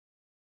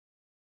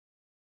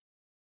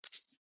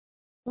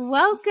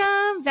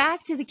Welcome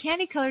back to the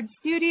Candy Colored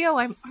Studio.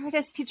 I'm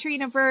artist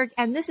Katrina Berg,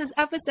 and this is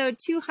episode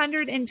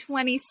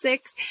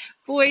 226.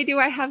 Boy, do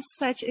I have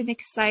such an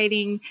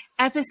exciting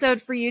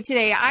episode for you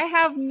today. I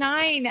have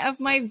 9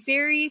 of my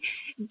very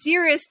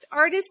dearest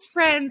artist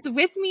friends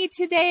with me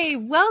today.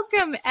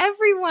 Welcome,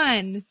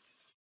 everyone.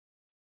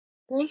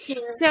 Thank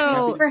you. Thank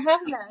you for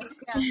having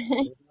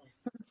us.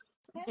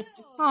 Yeah.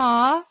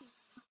 Aw.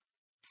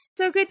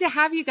 So good to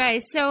have you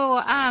guys.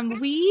 So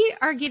we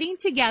are getting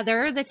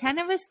together, the 10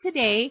 of us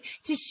today,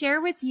 to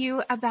share with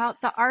you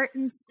about the Art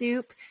and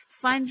Soup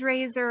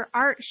fundraiser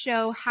art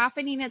show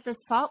happening at the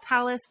Salt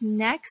Palace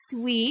next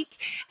week.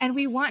 And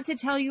we want to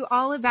tell you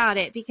all about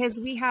it because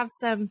we have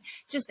some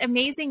just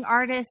amazing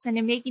artists and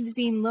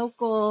amazing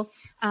local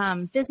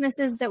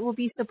businesses that will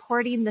be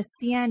supporting the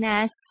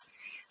CNS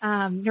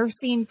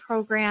nursing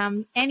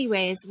program.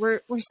 Anyways,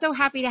 we're so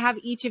happy to have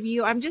each of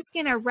you. I'm just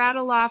going to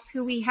rattle off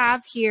who we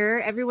have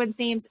here, everyone's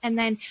names, and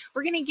then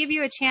we're going to give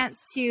you a chance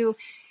to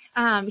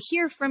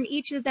hear from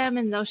each of them,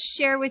 and they'll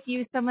share with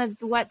you some of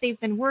what they've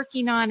been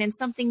working on and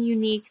something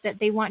unique that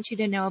they want you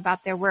to know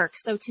about their work.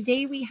 So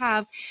today we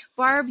have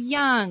Barb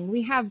Young,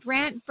 we have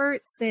Brandt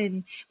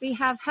Berntson, we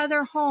have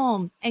Heather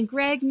Holm and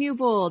Greg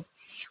Newbold.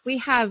 We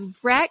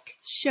have brekke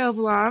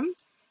Sjoblom,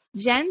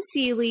 Jenn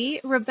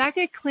Seeley,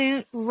 Rebecca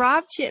Klundt,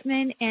 Rob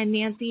Chipman, and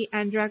Nancy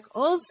andruk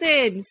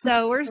Olson.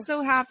 So we're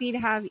so happy to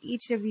have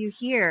each of you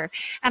here.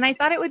 And I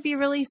thought it would be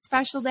really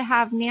special to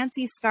have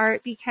Nancy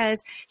start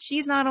because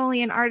she's not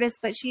only an artist,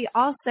 but she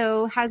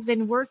also has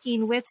been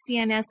working with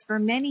CNS for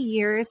many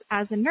years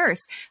as a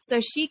nurse. So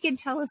she can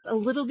tell us a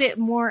little bit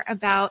more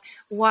about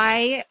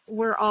why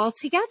we're all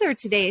together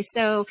today.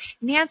 So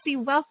Nancy,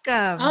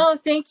 welcome. Oh,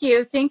 thank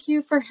you. Thank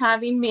you for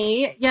having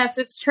me. Yes,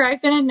 it's true.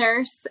 I've been a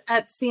nurse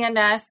at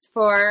CNS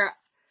for,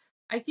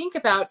 I think,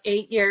 about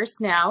 8 years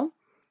now.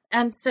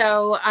 And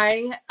so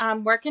I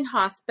work in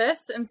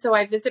hospice. And so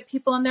I visit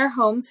people in their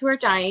homes who are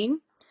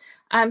dying.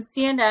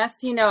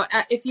 CNS, you know,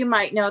 if you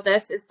might know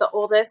this, is the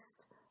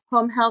oldest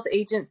home health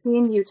agency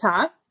in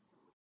Utah.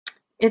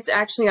 It's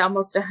actually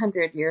almost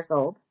 100 years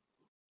old.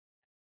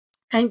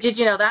 And did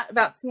you know that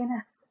about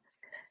CNS?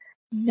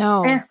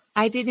 No,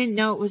 I didn't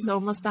know it was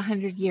almost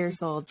 100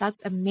 years old. That's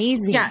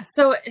amazing. Yeah,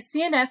 so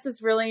CNS is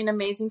really an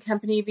amazing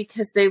company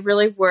because they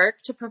really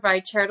work to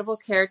provide charitable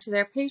care to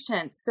their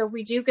patients. So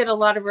we do get a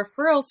lot of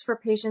referrals for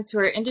patients who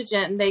are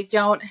indigent and they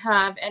don't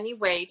have any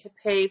way to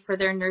pay for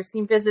their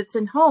nursing visits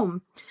in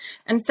home.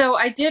 And so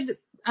I did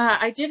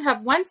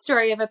have one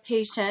story of a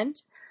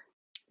patient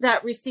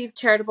that received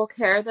charitable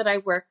care that I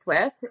worked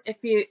with.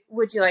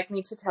 Would you like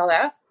me to tell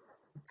that?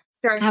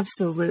 Sure.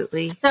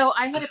 Absolutely. So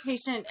I had a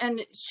patient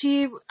and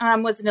she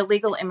was an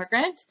illegal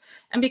immigrant.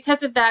 And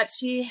because of that,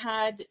 she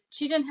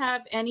didn't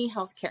have any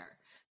health care.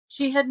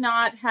 She had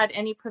not had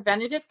any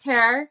preventative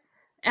care.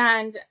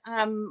 And,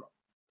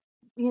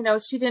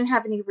 she didn't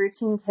have any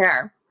routine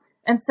care.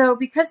 And so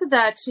because of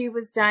that, she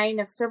was dying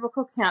of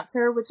cervical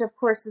cancer, which of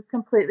course is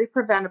completely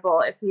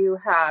preventable if you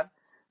have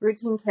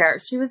routine care.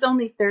 She was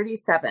only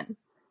 37.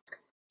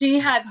 She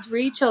had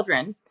 3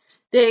 children.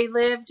 They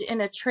lived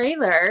in a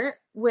trailer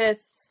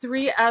with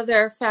 3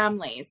 other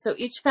families. So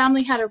each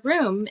family had a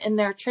room in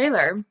their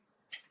trailer.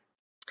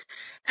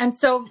 And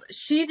so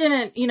she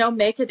didn't,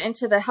 make it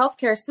into the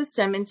healthcare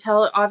system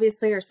until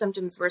obviously her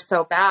symptoms were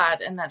so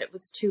bad and that it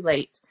was too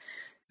late.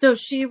 So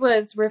she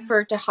was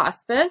referred to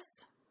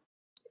hospice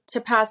to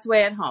pass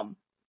away at home.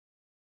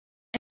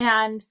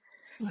 And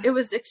it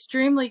was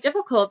extremely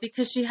difficult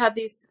because she had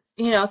these,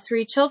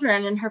 3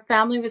 children and her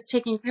family was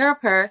taking care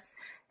of her.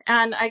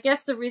 And I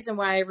guess the reason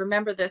why I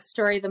remember this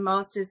story the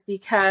most is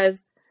because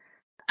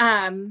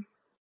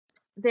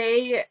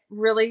they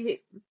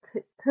really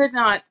could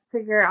not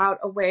figure out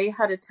a way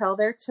how to tell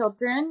their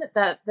children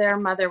that their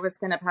mother was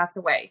going to pass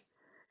away.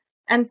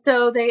 And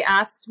so they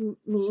asked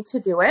me to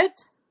do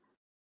it.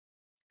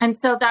 And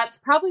so that's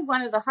probably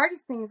one of the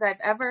hardest things I've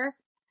ever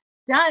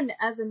done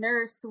as a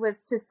nurse was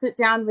to sit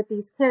down with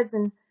these kids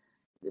and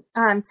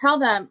tell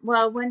them,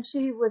 well, when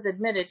she was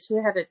admitted, she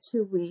had a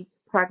 2-week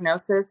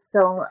prognosis.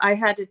 So I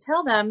had to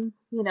tell them,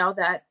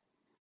 that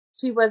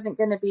she wasn't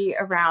going to be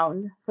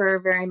around for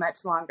very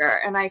much longer.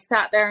 And I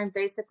sat there and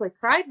basically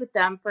cried with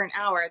them for an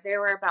hour. They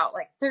were about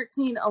like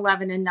 13,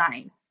 11, and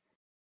 9.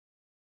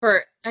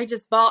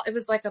 It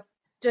was like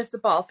just a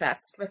ball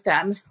fest with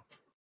them.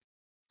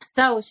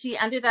 So she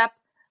ended up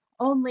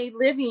only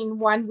living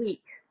 1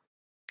 week.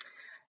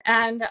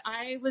 And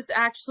I was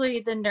actually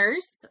the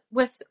nurse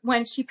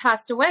when she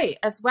passed away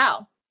as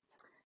well.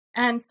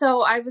 And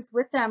so I was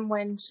with them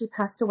when she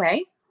passed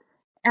away.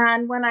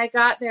 And when I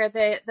got there,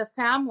 the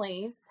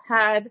families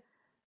had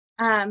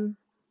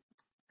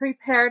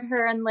prepared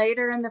her and laid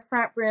her in the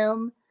front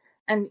room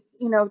and,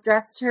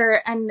 dressed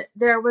her. And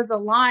there was a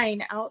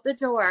line out the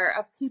door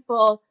of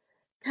people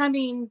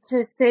coming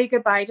to say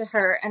goodbye to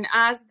her. And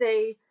as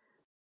they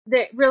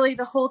really,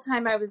 the whole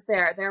time I was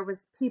there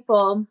was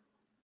people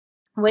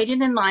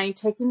waiting in line,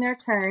 taking their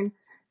turn,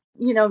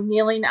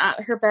 kneeling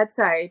at her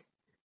bedside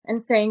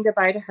and saying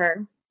goodbye to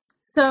her.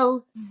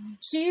 So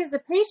she is a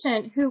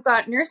patient who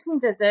got nursing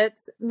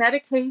visits,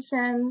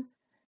 medications,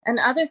 and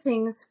other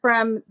things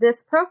from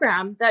this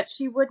program that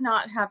she would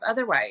not have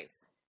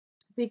otherwise,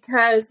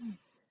 because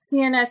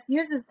CNS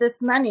uses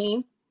this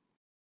money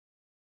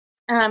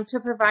to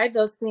provide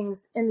those things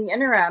in the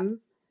interim,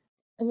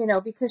 you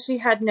know, because she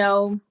had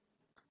no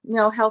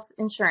health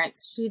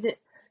insurance. She did.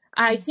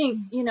 I think,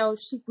 you know,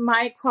 she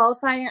might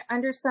qualify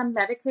under some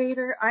Medicaid,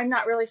 or I'm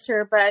not really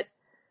sure, but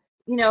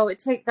you know,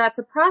 that's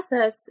a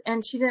process,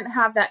 and she didn't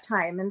have that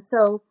time. And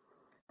so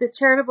the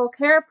charitable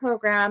care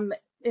program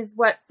is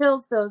what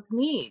fills those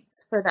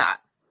needs for that.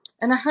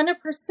 And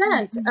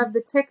 100% of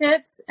the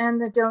tickets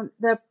and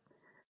the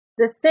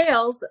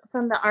sales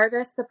from the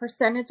artist, the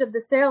percentage of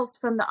the sales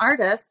from the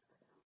artist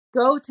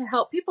go to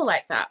help people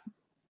like that.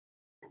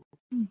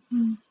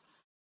 Mm-hmm.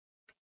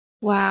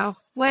 Wow.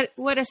 What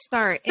a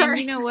start. And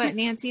you know what,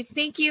 Nancy,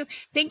 thank you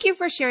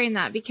for sharing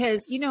that,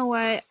 because you know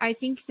what, I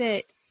think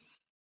that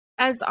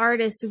as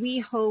artists, we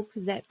hope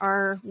that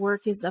our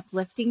work is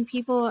uplifting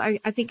people. I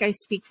think I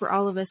speak for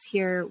all of us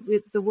here.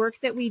 With the work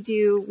that we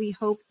do, we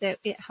hope that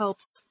it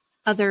helps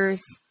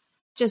others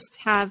just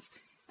have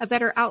a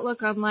better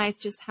outlook on life,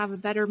 just have a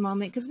better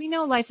moment, because we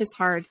know life is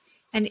hard.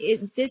 And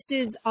this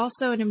is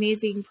also an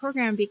amazing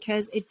program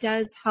because it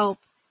does help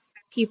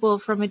people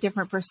from a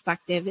different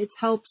perspective. It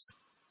helps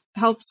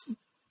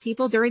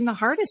people during the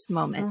hardest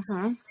moments.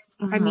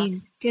 I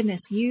mean,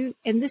 goodness,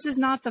 and this is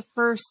not the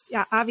first,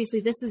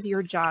 obviously this is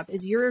your job.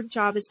 Your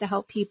job is to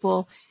help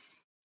people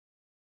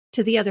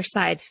to the other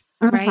side,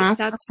 right?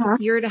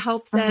 You're to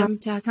help them,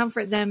 to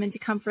comfort them, and to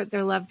comfort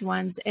their loved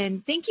ones.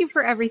 And thank you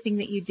for everything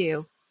that you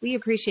do. We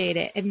appreciate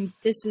it. And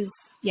this is,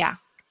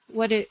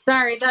 we're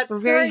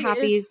very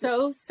happy. Is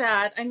so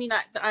sad. I mean,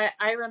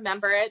 I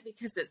remember it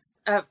because it's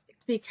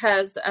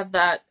because of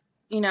that,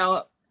 you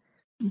know,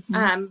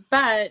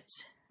 but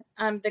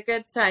the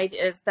good side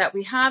is that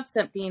we have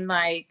something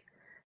like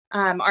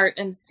Art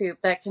and Soup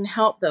that can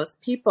help those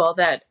people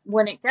that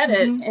wouldn't get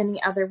it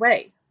any other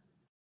way.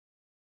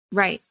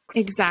 Right.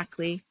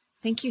 Exactly.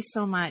 Thank you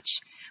so much.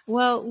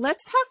 Well,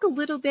 let's talk a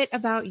little bit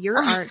about your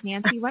art,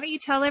 Nancy. Why don't you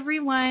tell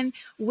everyone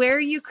where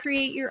you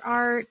create your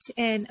art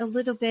and a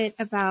little bit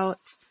about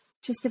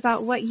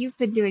what you've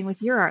been doing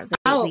with your art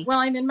lately? Oh, well,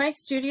 I'm in my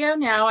studio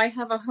now. I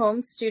have a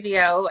home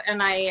studio,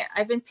 and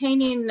I've been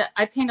painting.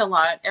 I paint a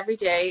lot every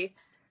day.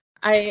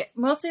 I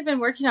mostly been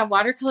working on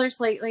watercolors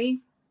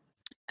lately.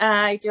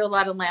 I do a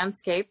lot of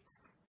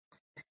landscapes.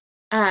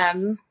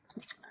 And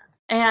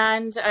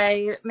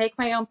I make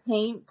my own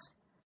paint.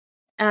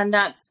 And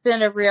that's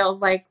been a real,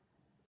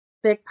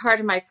 big part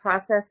of my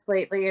process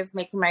lately, is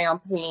making my own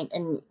paint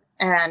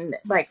and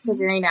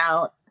figuring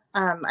out,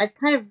 I've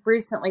kind of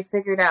recently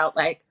figured out,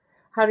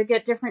 how to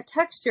get different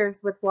textures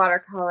with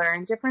watercolor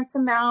and different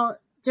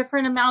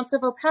amounts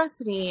of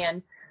opacity.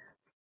 And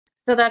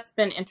so that's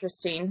been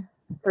interesting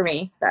for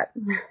me.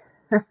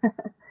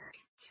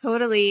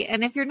 Totally.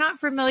 And if you're not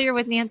familiar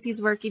with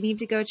Nancy's work, you need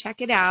to go check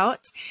it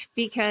out,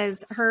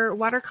 because her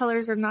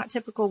watercolors are not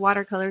typical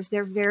watercolors.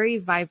 They're very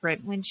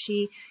vibrant. When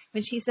she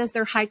says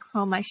they're high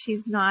chroma,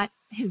 she's not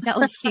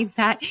embellishing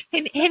that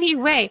in any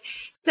way.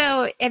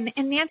 So, and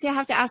Nancy, I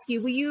have to ask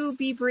you, will you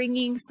be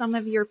bringing some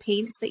of your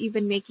paints that you've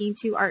been making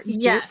to Art and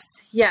Soup?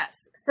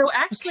 Yes. So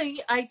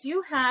actually, I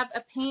do have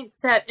a paint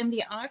set in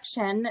the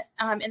auction,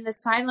 in the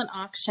silent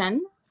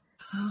auction.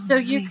 Oh, so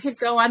you could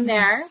go on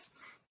there.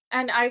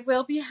 And I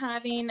will be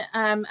having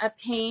a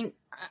paint.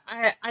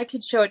 I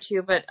could show it to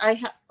you, but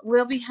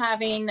will be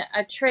having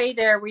a tray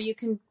there where you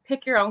can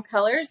pick your own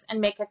colors and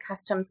make a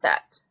custom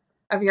set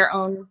of your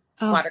own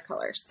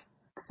watercolors.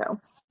 So,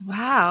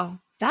 wow,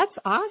 that's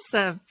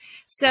awesome.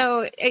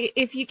 So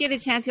if you get a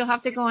chance, you'll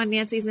have to go on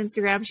Nancy's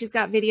Instagram. She's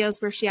got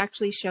videos where she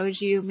actually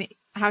shows you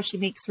how she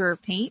makes her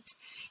paint.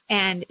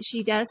 And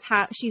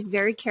she's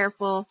very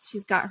careful.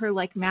 She's got her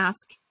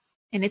mask.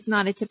 And it's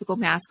not a typical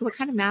mask. What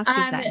kind of mask is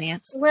that,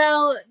 Nance?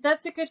 Well,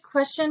 that's a good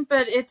question,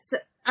 but it's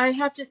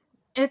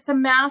a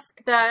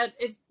mask that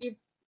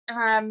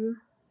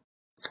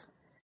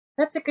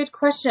that's a good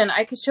question.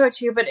 I could show it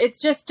to you, but it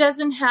just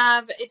doesn't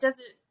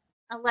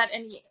let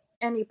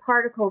any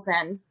particles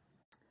in.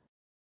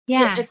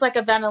 Yeah. It's like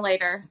a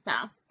ventilator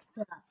mask.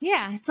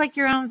 Yeah. It's like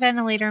your own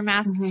ventilator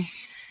mask.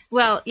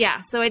 Well,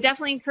 yeah. So I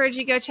definitely encourage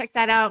you to go check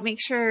that out. Make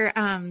sure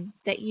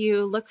that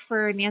you look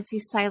for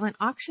Nancy's silent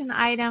auction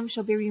item.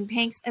 She'll be bringing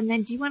paints. And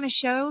then do you want to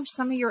show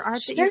some of your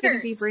art that you're going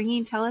to be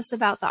bringing? Tell us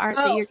about the art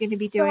that you're going to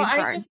be doing for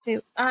Art and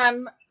Soup.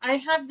 I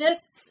have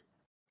this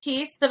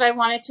piece that I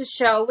wanted to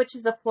show, which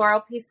is a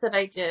floral piece that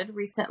I did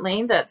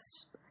recently that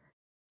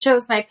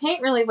shows my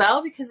paint really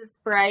well because it's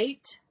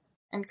bright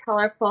and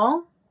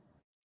colorful.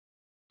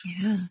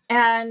 Yeah.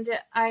 And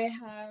I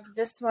have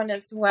this one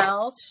as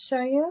well to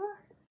show you.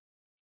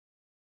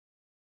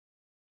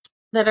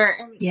 That are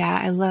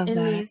I love in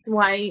that. these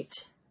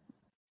white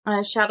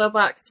shadow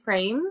box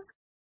frames.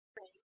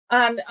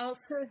 I'll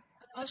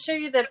show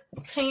you the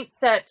paint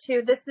set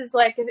too. This is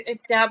like an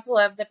example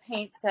of the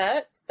paint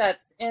set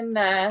that's in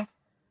the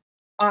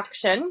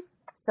auction.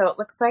 So it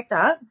looks like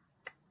that.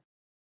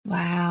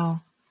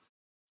 Wow.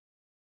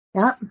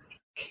 Yeah.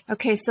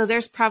 Okay, so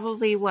there's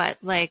probably what,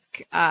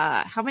 like,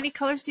 how many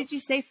colors did you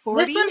say?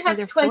 40? This one Are has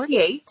there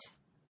 28.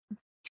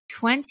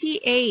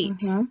 28.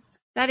 Mm-hmm.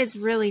 That is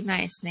really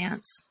nice,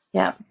 Nance.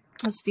 Yeah.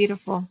 That's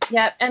beautiful.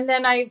 Yeah. And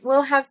then I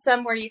will have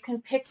some where you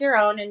can pick your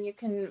own and you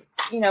can,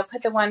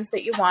 put the ones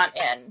that you want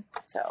in.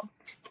 So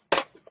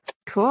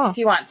cool. if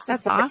you want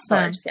that's awesome.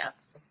 colors, yeah.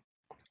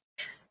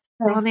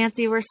 Well,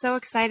 Nancy, we're so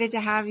excited to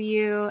have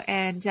you.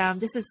 And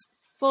this is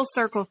full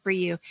circle for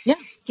you. Yeah.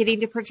 Getting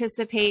to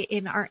participate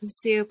in Art and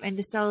Soup and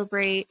to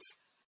celebrate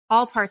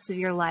all parts of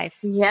your life.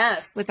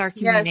 Yes. With our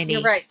community. Yes,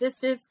 you're right.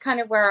 This is kind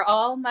of where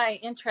all my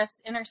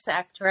interests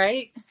intersect,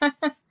 right?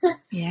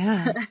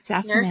 Yeah,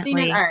 definitely. Nursing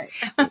and art.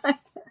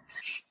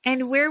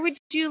 And where would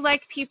you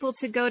like people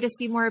to go to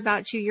see more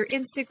about you? Your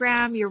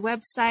Instagram, your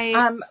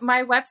website?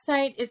 My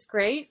website is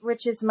great,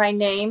 which is my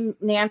name,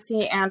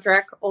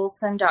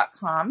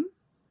 nancyandrukolson.com.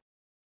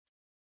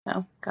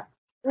 So,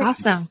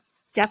 awesome.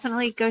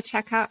 Definitely go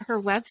check out her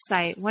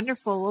website.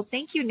 Wonderful. Well,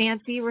 thank you,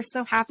 Nancy. We're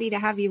so happy to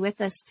have you with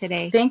us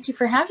today. Thank you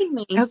for having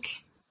me. Okay.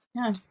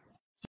 Yeah.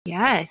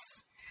 Yes.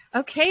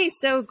 Okay.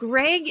 So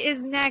Greg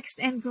is next,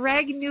 and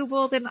Greg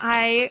Newbold and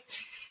I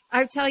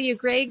tell you,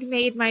 Greg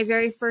made my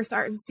very first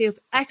Art and Soup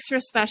extra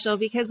special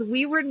because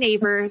we were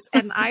neighbors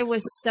and I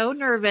was so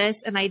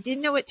nervous and I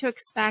didn't know what to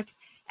expect.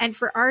 And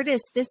for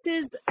artists, this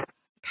is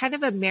kind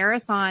of a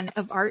marathon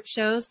of art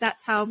shows.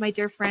 That's how my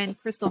dear friend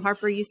Crystal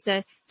Harper used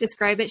to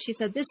describe it. She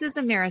said, this is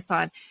a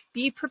marathon.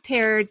 Be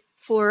prepared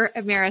for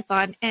a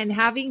marathon. And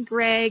having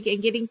Greg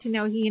and getting to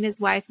know he and his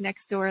wife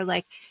next door,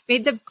 like,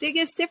 made the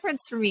biggest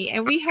difference for me.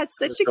 And we had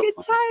such a good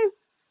time.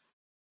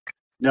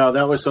 No,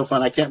 that was so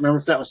fun. I can't remember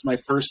if that was my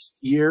first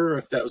year or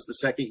if that was the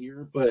second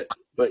year, but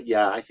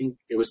yeah, I think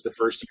it was the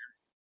first year.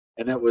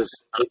 And it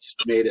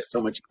just made it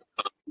so much easier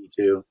for me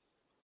too.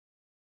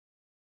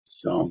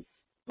 So.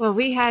 Well,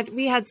 we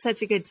had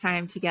such a good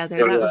time together.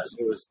 It was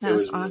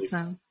awesome.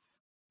 Really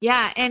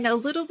yeah. And a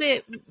little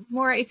bit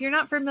more, if you're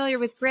not familiar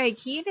with Greg,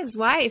 he and his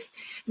wife,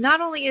 not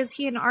only is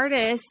he an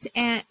artist,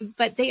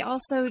 but they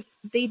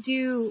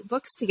do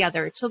books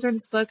together,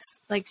 children's books.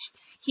 Like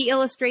he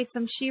illustrates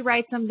them, she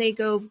writes them. They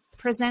go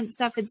present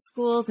stuff in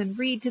schools and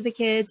read to the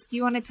kids. Do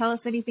you want to tell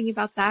us anything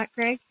about that,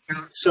 Greg?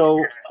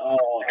 So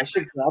I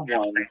should grab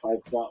one if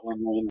I've got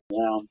one laying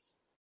around.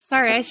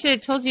 Sorry, I should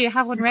have told you to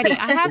have one ready.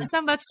 I have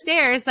some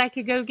upstairs I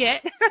could go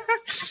get.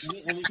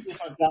 let me see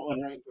if I've got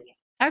one right for you.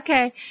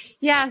 Okay.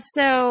 Yeah.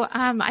 So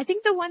I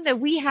think the one that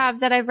we have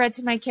that I've read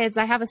to my kids,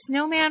 I have a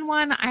snowman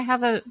one. I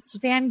have a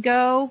Van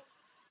Gogh.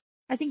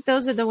 I think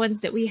those are the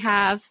ones that we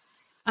have.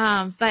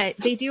 But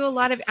they do a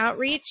lot of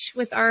outreach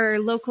with our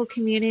local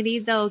community.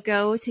 They'll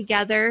go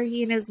together,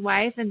 he and his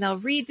wife, and they'll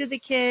read to the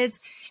kids.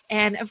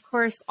 And of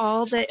course,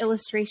 all the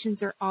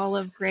illustrations are all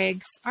of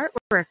Greg's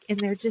artwork, and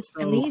they're just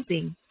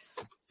amazing.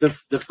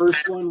 The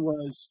first one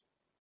was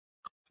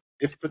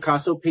if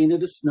Picasso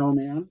painted a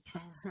snowman.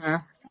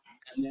 Yes.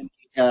 And then we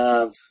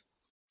have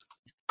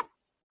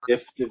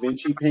if Da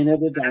Vinci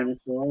painted a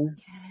dinosaur.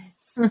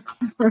 Yes.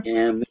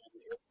 And then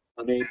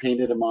Monet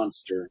painted a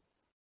monster.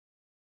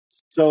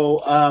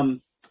 So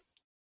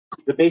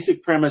the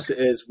basic premise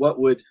is what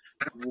would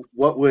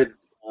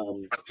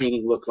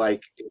painting look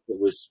like if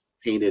it was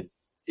painted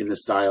in the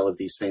style of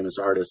these famous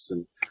artists?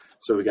 And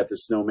so we got the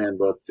snowman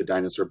book, the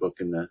dinosaur book,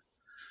 and the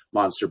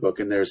monster book,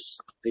 and there's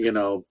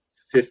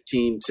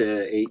 15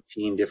 to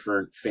 18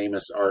 different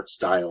famous art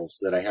styles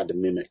that I had to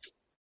mimic,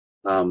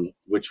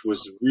 which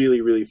was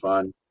really, really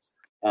fun.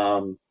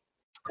 And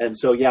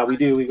so yeah, we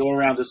go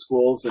around to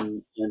schools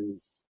and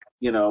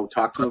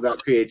talk to them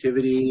about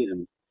creativity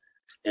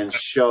and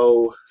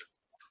show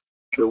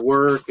the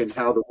work and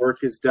how the work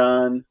is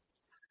done.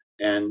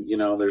 And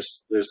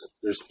there's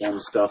fun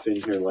stuff in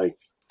here like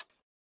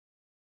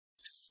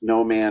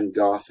snowman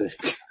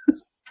Gothic.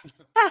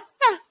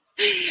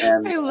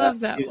 And I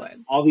love that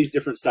one. All these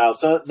different styles.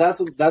 So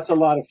that's a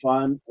lot of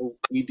fun.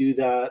 We do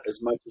that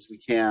as much as we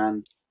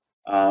can.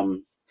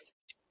 And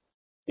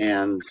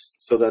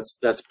so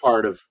that's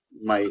part of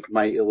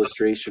my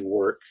illustration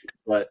work.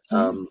 But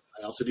I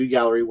also do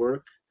gallery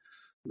work,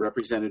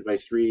 represented by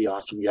 3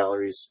 awesome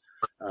galleries.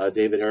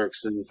 David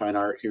Erickson Fine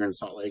Art here in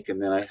Salt Lake,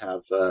 and then I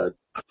have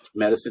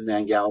Medicine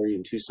Man Gallery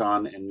in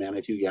Tucson and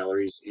Manitou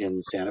Galleries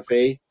in Santa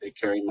Fe. They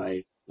carry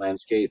my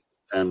landscape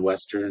and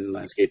Western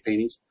landscape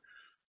paintings.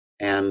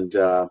 And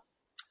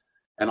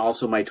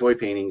also my toy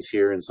paintings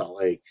here in Salt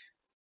Lake.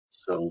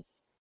 So.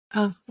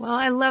 Oh, well,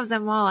 I love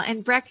them all.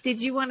 And Breck,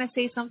 did you want to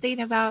say something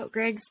about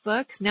Greg's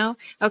books? No?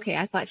 Okay.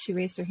 I thought she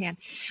raised her hand.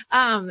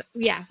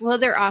 Yeah, well,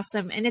 they're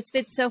awesome. And it's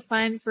been so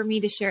fun for me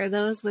to share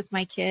those with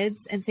my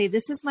kids and say,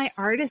 this is my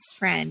artist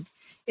friend.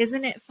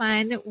 Isn't it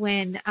fun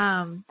when,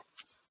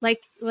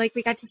 like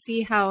we got to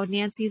see how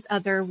Nancy's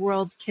other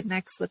world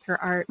connects with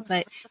her art,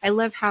 but I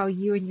love how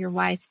you and your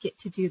wife get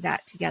to do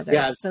that together.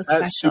 Yeah, it's so special.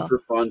 That's super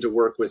fun to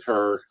work with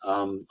her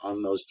on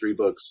those 3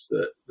 books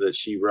that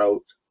she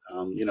wrote.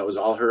 It was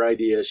all her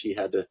idea. She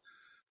had to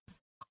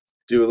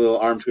do a little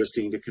arm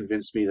twisting to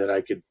convince me that I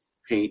could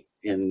paint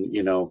in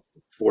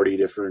 40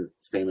 different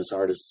famous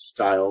artist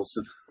styles.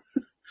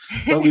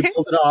 but we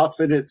pulled it off,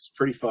 and it's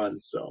pretty fun.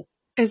 So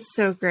It's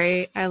so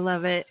great. I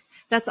love it.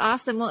 That's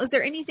awesome. Well, is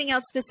there anything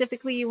else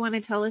specifically you want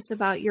to tell us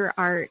about your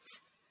art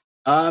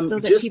so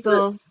that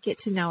people get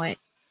to know it?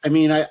 I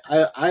mean,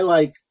 I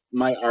like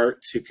my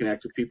art to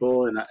connect with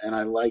people, and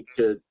I like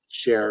to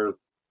share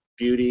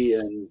beauty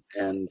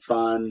and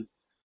fun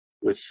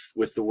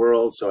with the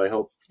world. So I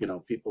hope,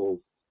 people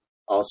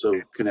also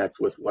connect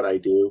with what I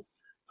do.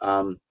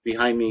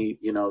 Behind me,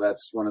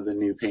 that's one of the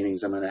new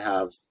paintings I'm going to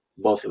have.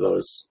 Both of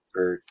those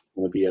are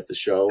going to be at the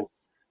show,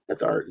 at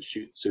the Art and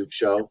Soup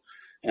show.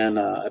 And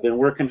I've been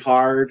working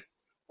hard.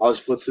 I'll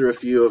just flip through a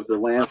few of the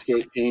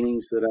landscape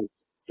paintings that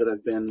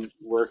I've been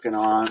working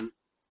on.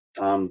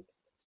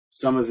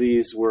 Some of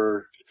these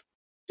were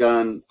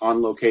done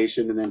on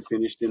location and then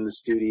finished in the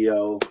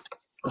studio.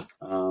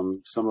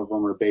 Some of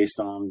them are based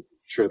on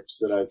trips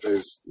that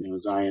there's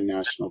Zion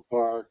National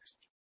Park.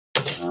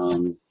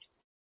 Some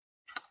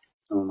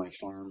of my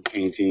farm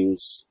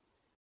paintings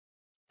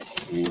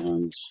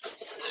and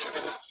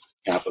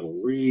Capitol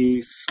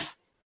Reef,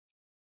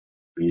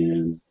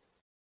 and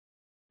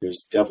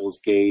there's Devil's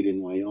Gate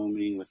in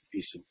Wyoming with a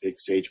piece of big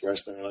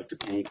sagebrush that I like to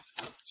paint.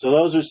 So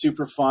those are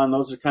super fun.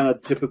 Those are kind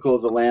of typical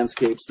of the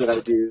landscapes that I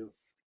do.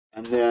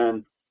 And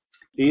then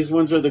these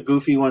ones are the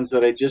goofy ones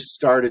that I just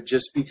started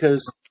just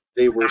because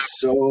they were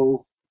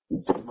so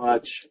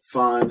much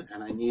fun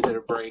and I needed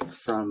a break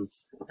from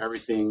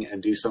everything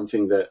and do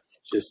something that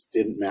just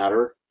didn't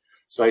matter.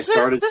 So I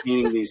started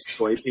painting these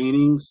toy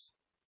paintings.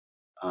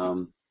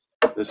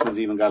 This one's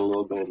even got a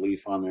little gold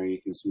leaf on there.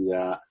 You can see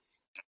that.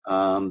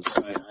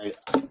 So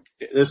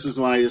this is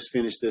one I just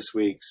finished this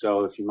week.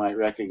 So if you might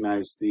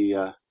recognize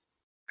the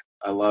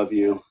I love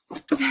you.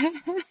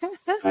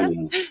 I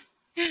know.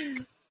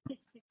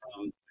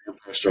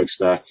 Empire Strikes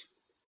Back.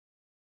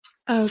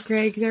 Oh,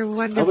 Greg, they're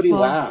wonderful. Nobody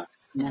laughed.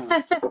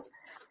 Yeah.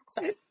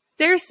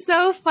 They're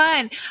so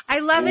fun. I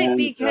love it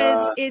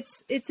because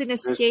it's an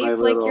escape,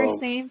 like you're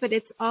saying, but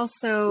it's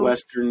also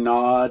Western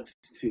nod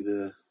to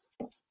the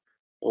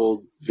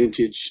old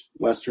vintage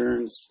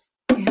Westerns.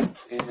 Yeah.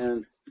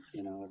 And,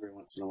 every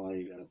once in a while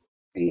you got to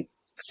paint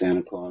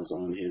Santa Claus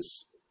on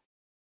his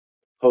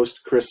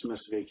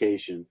post-Christmas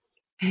vacation.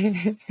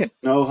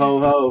 No ho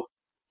ho.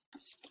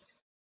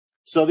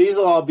 So these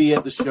will all be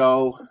at the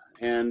show,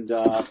 and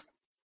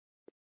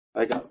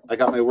I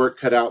got my work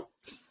cut out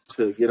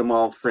to get them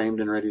all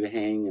framed and ready to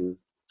hang,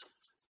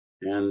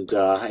 and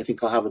I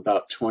think I'll have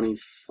about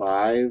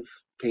 25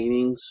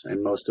 paintings,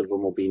 and most of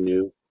them will be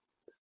new.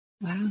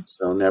 Wow!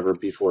 So never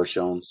before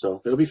shown.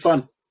 So it'll be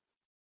fun.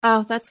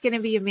 Oh, that's going to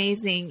be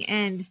amazing,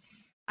 and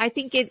I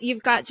think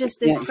you've got just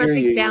this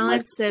perfect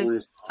balance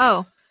of.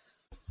 Oh,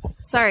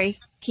 sorry.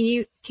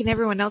 Can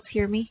everyone else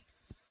hear me?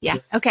 Yeah.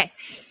 Okay.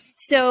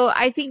 So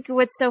I think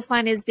what's so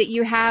fun is that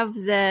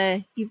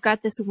you've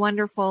got this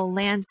wonderful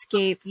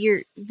landscape.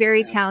 You're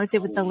very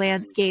talented with the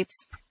landscapes,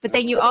 but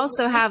then you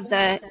also have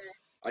the.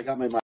 I got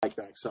my mic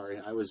back. Sorry,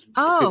 I was.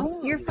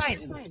 Oh, you're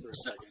fine. For a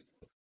second.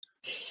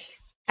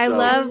 I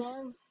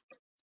love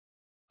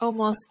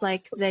almost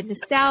like the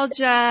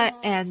nostalgia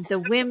and the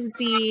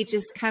whimsy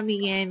just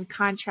coming in,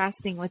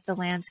 contrasting with the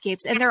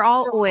landscapes, and they're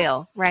all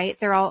oil, right?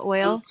 They're all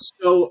oil.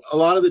 So a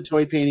lot of the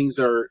toy paintings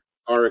are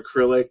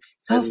acrylic.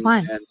 Oh,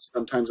 fun. And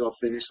sometimes I'll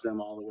finish them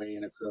all the way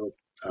in acrylic.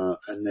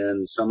 And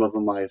then some of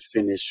them I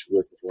finish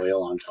with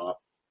oil on top.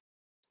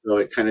 So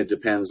it kind of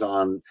depends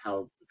on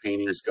how the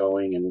painting's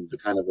going and the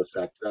kind of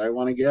effect that I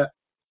want to get.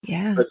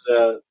 Yeah. But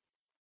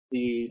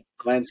the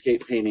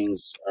landscape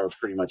paintings are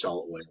pretty much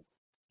all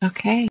oil.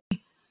 Okay.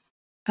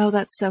 Oh,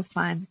 that's so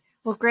fun.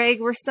 Well, Greg,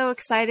 we're so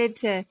excited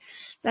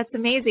that's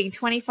amazing.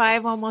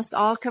 25, almost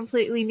all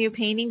completely new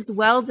paintings.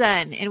 Well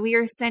done. And we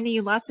are sending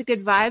you lots of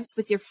good vibes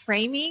with your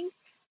framing.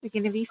 They're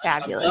going to be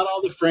fabulous. I've got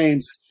all the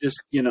frames. It's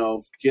just,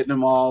 getting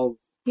them all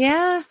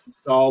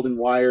installed and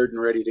wired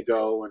and ready to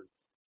go. And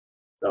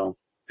so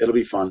it'll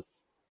be fun.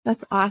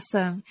 That's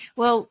awesome.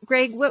 Well,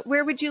 Greg,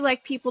 where would you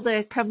like people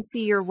to come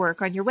see your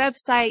work? On your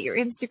website, your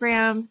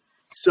Instagram?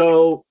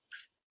 So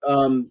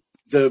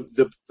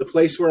the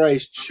place where I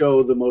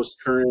show the most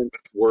current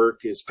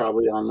work is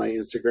probably on my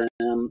Instagram,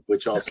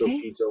 which also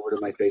feeds over to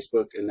my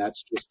Facebook, and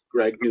that's just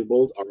Greg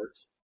Newbold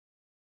Art.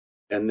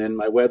 And then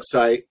my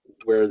website,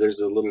 where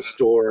there's a little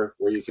store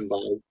where you can buy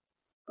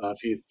a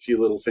few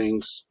little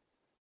things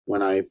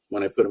when I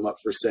put them up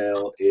for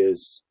sale,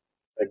 is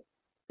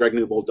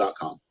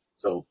gregnewbold.com.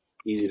 So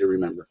easy to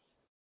remember.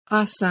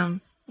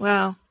 Awesome.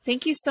 Well,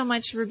 thank you so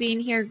much for being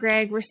here,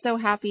 Greg. We're so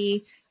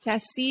happy to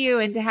see you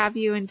and to have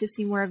you and to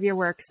see more of your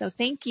work. So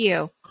thank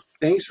you.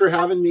 Thanks for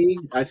having me.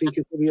 I think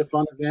it's going to be a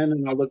fun event,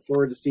 and I look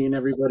forward to seeing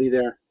everybody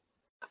there.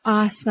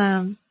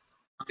 Awesome.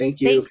 Thank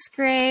you. Thanks,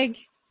 Greg.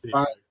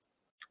 Bye.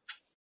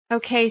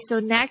 Okay, so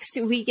next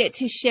we get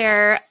to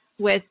share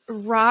with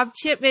Rob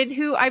Chipman,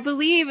 who I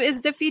believe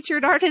is the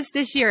featured artist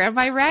this year. Am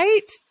I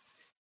right?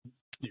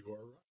 You are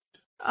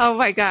right. Oh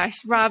my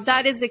gosh, Rob,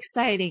 that is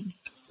exciting.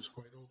 It's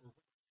quite overwhelming.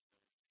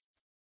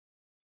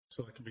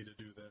 So like me to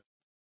do that.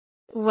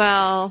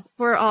 Well,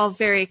 we're all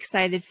very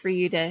excited for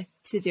you to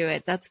do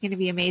it. That's going to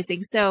be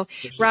amazing. So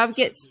Rob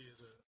gets as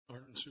an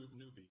art and soup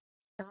newbie.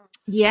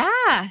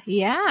 Yeah,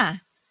 yeah.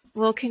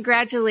 Well,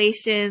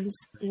 congratulations.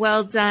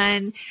 Well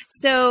done.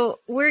 So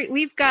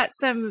we've got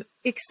some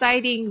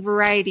exciting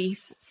variety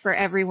for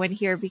everyone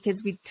here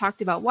because we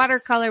talked about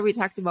watercolor, we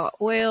talked about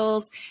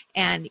oils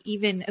and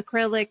even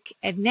acrylic.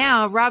 And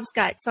now Rob's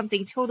got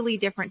something totally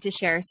different to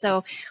share.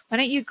 So why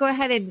don't you go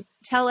ahead and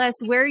tell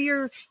us where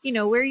you're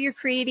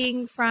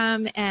creating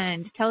from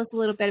and tell us a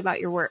little bit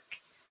about your work.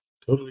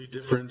 Totally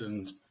different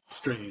and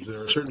strange.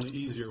 There are certainly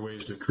easier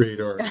ways to create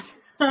art.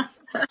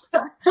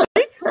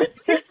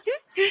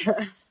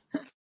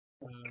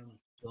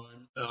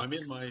 So I'm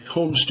in my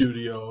home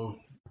studio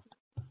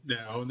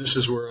now, and this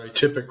is where I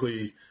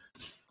typically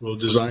will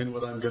design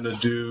what I'm going to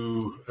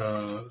do.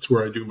 It's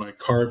where I do my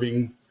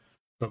carving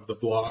of the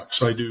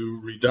blocks. I do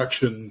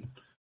reduction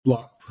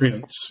block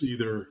prints,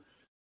 either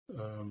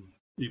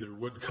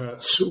wood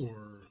cuts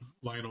or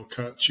lino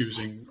cuts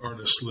using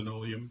artist's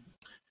linoleum.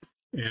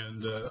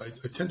 And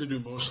I tend to do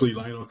mostly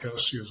lino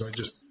cuts because I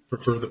just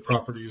prefer the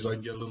properties. I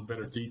can get a little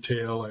better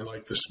detail. I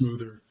like the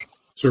smoother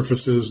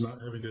surfaces,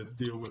 not having to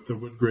deal with the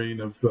wood grain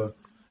of the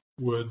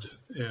wood.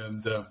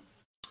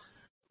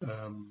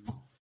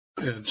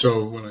 And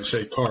so when I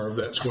say carve,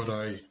 that's what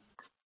I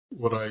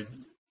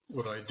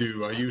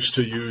do. I used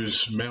to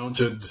use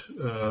mounted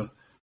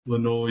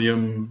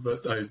linoleum,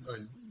 but I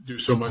do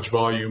so much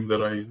volume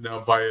that I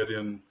now buy it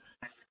in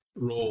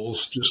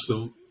rolls, just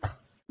the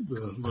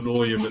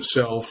linoleum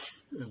itself,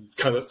 and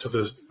cut it to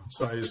the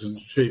size and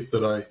shape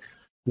that I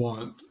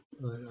want.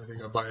 I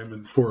think I buy them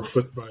in 4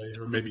 foot by,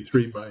 or maybe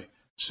 3 by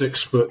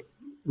 6 foot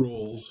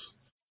rolls,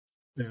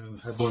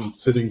 and have one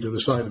sitting to the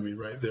side of me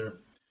right there.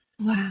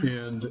 Wow.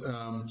 And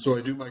so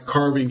I do my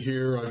carving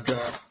here. I've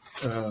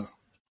got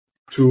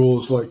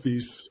tools like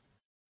these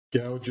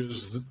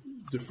gouges,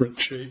 different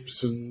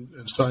shapes and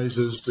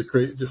sizes to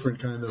create different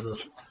kind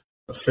of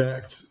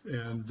effect.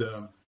 And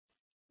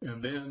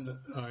then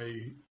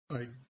I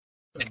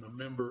am a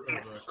member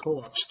of a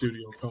co-op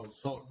studio called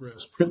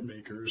Saltgrass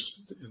Printmakers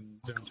in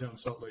downtown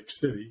Salt Lake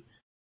City,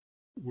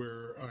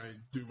 where I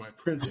do my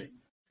printing.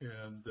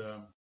 And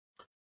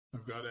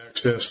I've got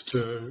access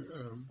to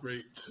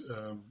great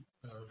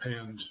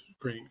hand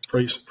crank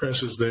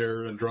presses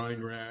there, and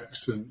drying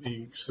racks and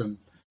inks and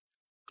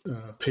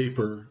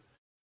paper.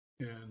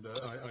 And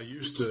I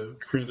used to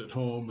print at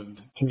home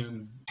and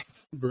hand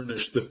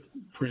burnish the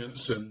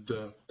prints, and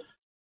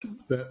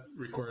that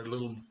required a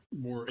little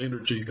more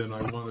energy than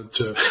I wanted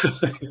to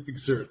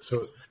exert.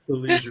 So it's a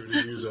little easier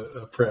to use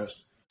a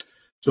press.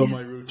 So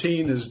my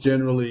routine is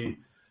generally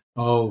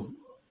I'll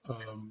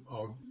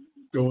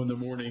go in the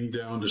morning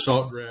down to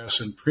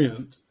Saltgrass and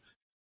print.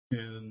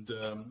 And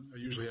I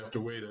usually have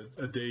to wait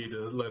a day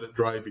to let it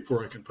dry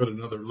before I can put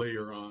another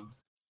layer on.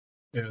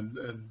 And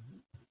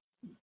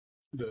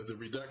the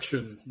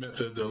reduction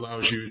method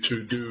allows you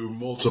to do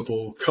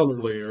multiple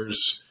color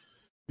layers,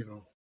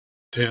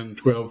 10,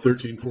 12,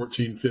 13,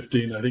 14,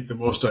 15. I think the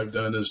most I've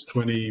done is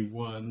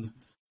 21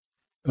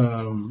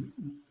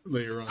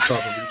 layer on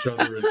top of each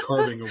other, and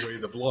carving away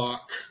the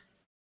block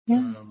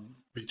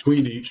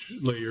between each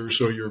layer,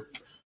 so you're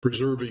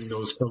preserving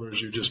those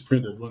colors you just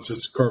printed. Once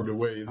it's carved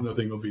away,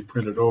 nothing will be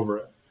printed over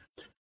it.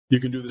 You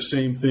can do the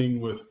same thing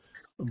with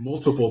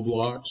multiple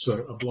blocks,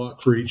 a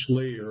block for each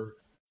layer,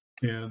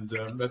 and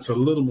that's a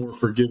little more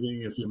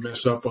forgiving. If you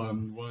mess up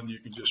on one, you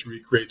can just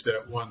recreate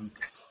that one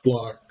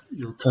block.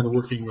 You're kind of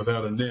working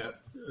without a net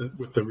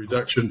with the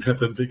reduction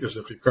method, because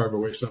if you carve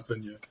away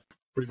something, you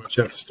pretty much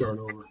have to start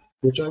over,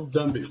 which I've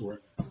done before.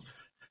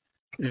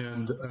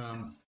 And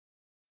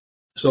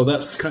so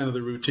that's kind of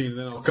the routine.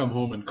 Then I'll come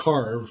home and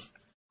carve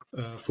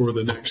for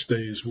the next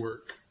day's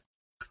work.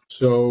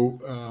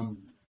 So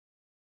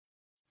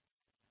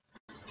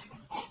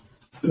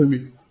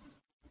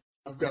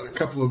I've got a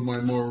couple of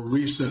my more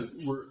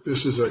recent work.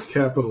 This is a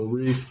capital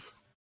reef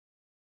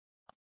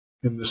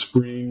in the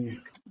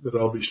spring that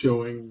I'll be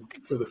showing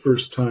for the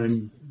first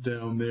time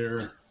down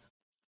there.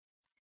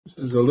 This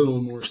is a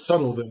little more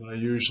subtle than I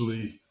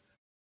usually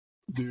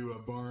do. A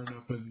barn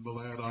up in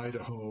Malad,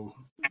 Idaho.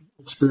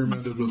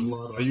 Experimented with a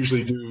lot. I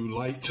usually do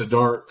light to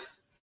dark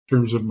in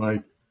terms of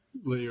my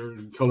layer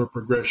and color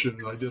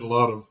progression. I did a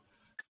lot of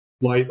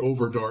light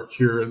over dark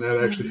here, and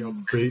that actually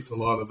helped create a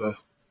lot of the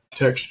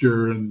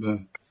texture and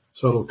the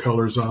subtle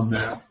colors on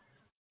that.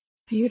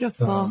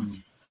 Beautiful.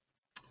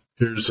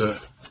 Here's a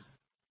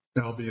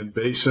Albion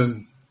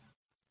Basin.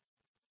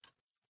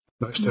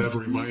 Nice to have a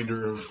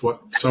reminder of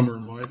what summer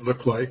might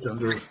look like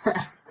under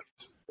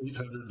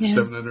 800,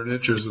 700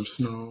 inches of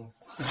snow.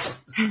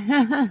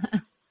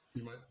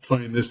 You might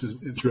find this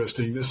is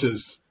interesting. This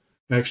is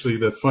actually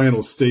the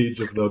final stage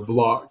of the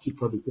block. You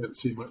probably can't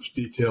see much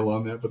detail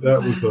on that, but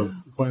that was the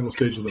final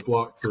stage of the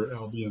block for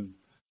Albion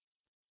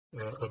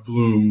a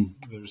bloom.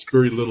 There's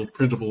very little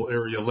printable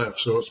area left,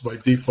 so it's by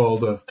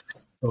default a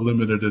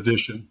limited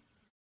edition,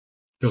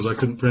 because I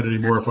couldn't print any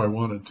more if I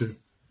wanted to.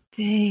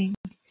 Dang.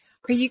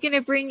 Are you going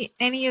to bring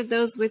any of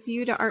those with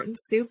you to Art and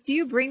Soup? Do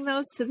you bring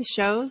those to the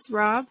shows,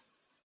 Rob?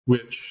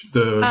 which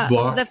the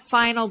block. The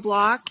final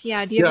block.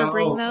 Yeah. Do you ever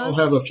bring those?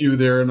 I'll have a few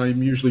there, and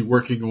I'm usually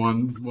working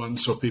on one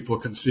so people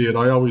can see it.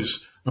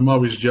 I'm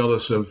always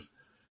jealous of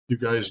you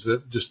guys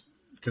that just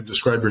can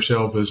describe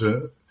yourself as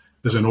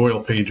an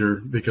oil painter,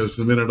 because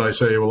the minute I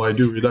say, well, I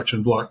do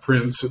reduction block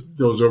prints, it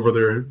goes over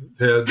their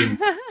head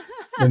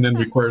and then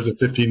requires a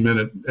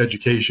 15-minute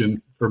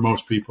education for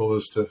most people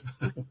as to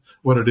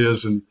what it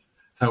is and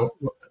how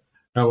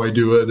I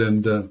do it,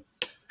 and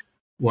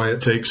why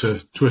it takes a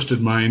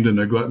twisted mind and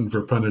a glutton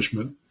for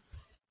punishment.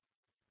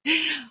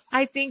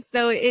 I think,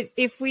 though,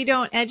 if we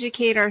don't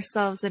educate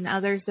ourselves and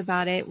others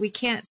about it, we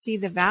can't see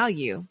the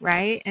value,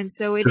 right? And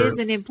so it is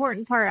an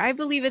important part. I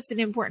believe it's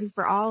important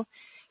for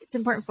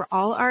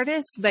all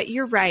artists, but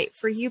you're right.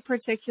 For you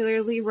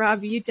particularly,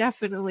 Rob, you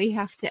definitely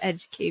have to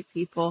educate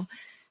people.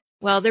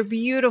 Well, they're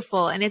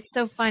beautiful, and it's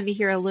so fun to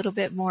hear a little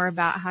bit more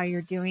about how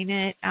you're doing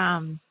it.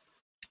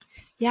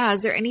 Yeah,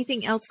 is there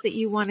anything else that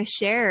you want to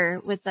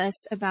share with us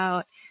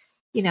about,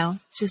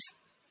 just...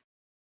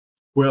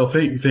 Well,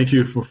 thank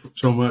you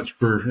so much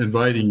for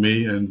inviting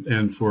me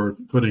and for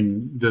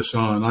putting this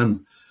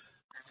on.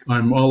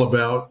 I'm all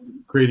about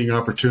creating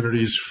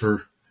opportunities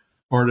for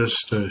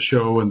artists to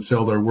show and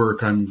sell their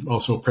work. I'm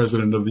also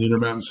president of the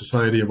Intermountain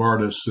Society of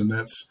Artists, and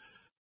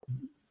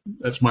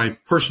that's my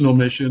personal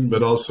mission,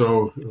 but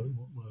also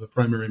one of the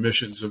primary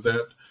missions of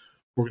that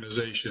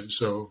organization.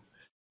 So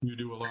you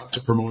do a lot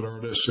to promote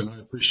artists, and I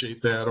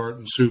appreciate that. Art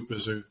and Soup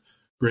is a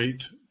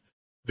great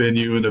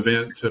venue and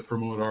event to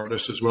promote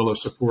artists as well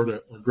as support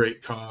a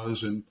great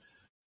cause. And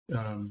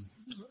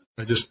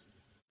I just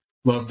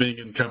love being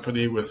in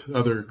company with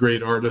other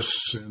great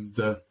artists, and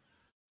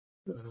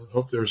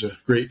hope there's a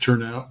great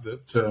turnout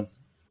that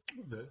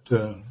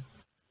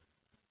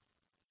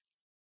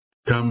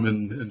come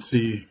and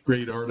see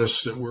great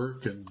artists at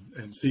work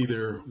and see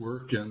their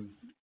work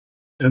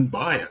and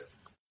buy it.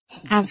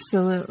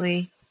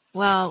 Absolutely.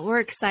 Well, we're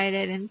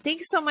excited, and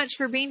thanks so much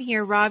for being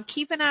here, Rob.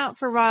 Keep an eye out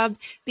for Rob,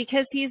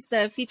 because he's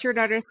the featured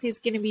artist. He's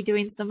going to be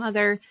doing some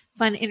other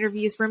fun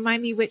interviews.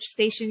 Remind me which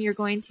station you're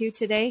going to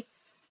today.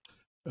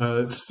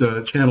 It's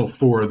Channel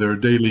 4, their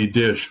Daily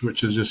Dish,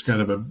 which is just kind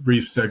of a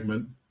brief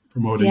segment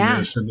promoting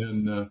this. And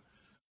then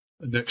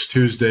next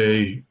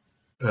Tuesday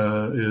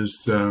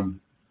is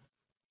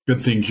Good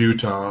Things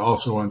Utah,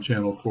 also on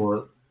Channel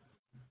 4.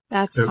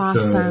 That's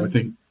awesome. I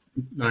think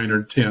 9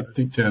 or 10. I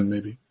think 10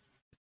 maybe.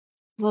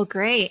 Well,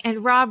 great.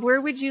 And Rob, where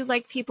would you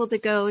like people to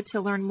go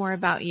to learn more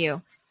about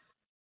you?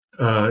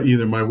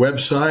 Either my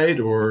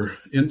website or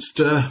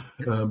Insta.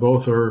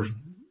 Both are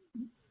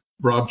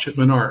Rob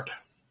Chipman Art.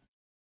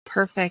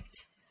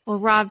 Perfect. Well,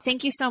 Rob,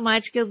 thank you so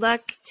much. Good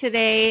luck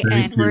today.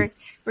 Thank you.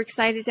 We're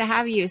excited to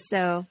have you.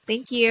 So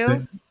thank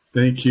you.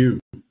 Thank you.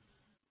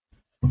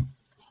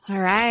 All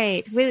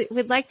right.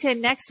 We'd like to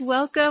next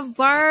welcome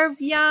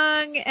Barb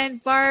Young.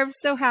 And Barb,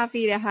 so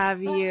happy to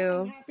have you.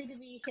 I'm happy to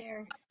be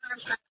here.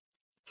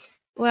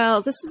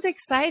 Well, this is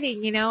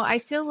exciting. I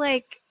feel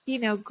like,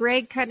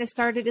 Greg kind of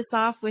started us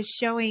off with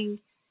showing,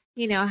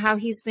 how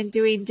he's been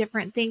doing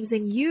different things,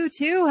 and you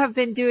too have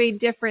been doing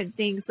different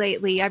things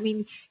lately. I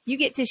mean, you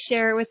get to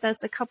share with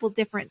us a couple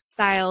different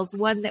styles,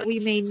 one that we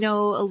may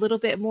know a little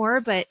bit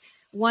more, but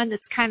one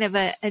that's kind of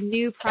a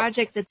new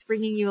project that's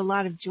bringing you a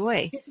lot of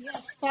joy.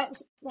 Yes,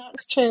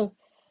 that's true.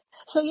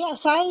 So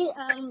yes, I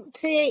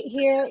create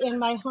here in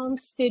my home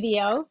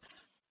studio.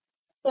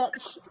 It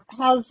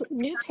has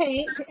new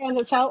paint and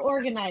it's all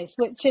organized,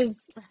 which is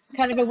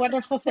kind of a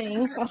wonderful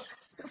thing for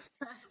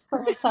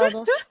us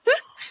artists.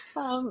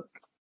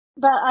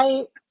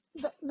 But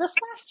this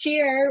last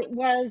year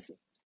was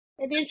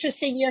an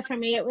interesting year for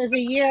me. It was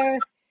a year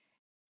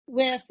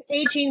with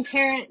aging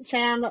parents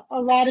and a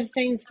lot of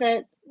things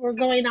that were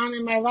going on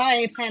in my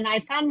life. And I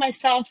found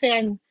myself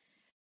in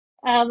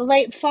the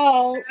late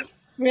fall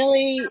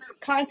really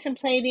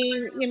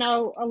contemplating,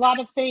 a lot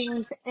of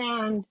things.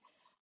 And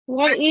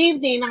one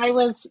evening I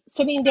was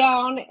sitting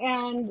down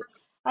and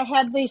I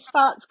had these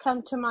thoughts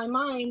come to my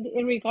mind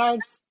in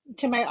regards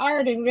to my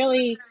art and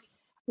really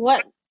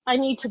what I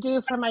need to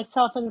do for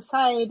myself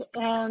inside.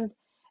 And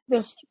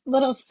this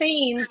little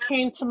theme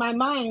came to my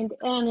mind,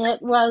 and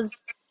it was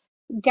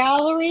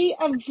Gallery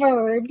of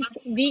Verbs,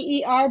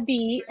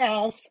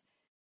 VERBS,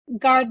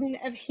 Garden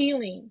of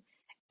Healing.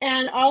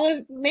 And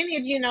many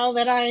of you know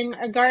that I'm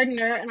a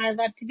gardener and I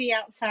love to be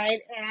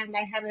outside, and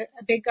I have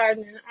a big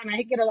garden and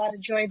I get a lot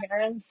of joy there.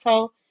 And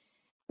so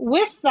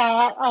with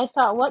that, I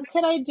thought, what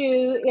could I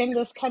do in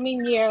this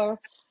coming year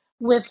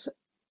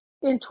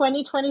in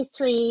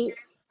 2023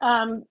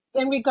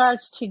 in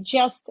regards to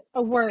just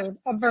a word,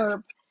 a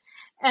verb.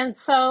 And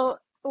so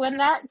when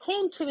that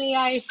came to me,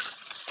 I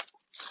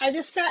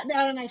just sat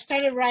down and I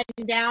started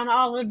writing down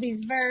all of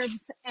these verbs,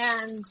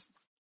 and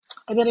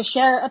I'm going to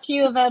share a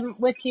few of them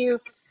with you.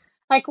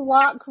 Like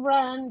walk,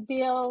 run,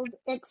 build,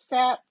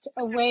 accept,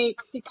 awake,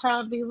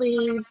 become,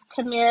 believe,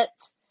 commit,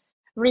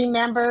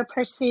 remember,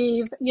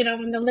 perceive,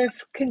 and the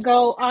list can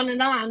go on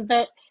and on.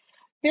 But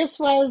this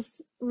was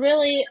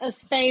really a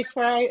space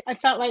where I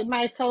felt like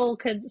my soul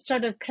could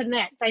sort of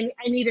connect. I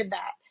needed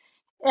that.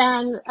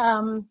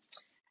 And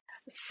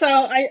So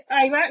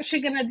I'm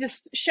actually going to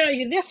just show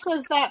you. This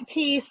was that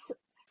piece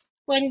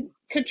when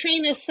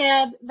Katrina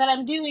said that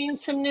I'm doing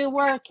some new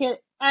work.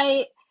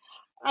 I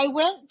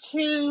went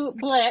to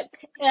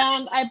Blick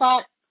and I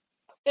bought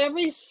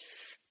every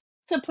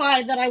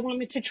supply that I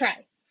wanted to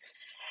try.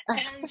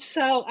 And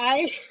so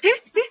I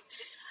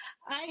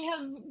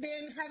have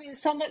been having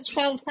so much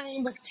fun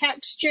playing with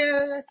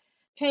texture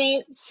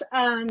paints,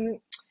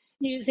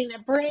 using a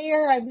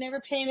brayer. I've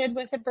never painted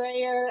with a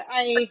brayer.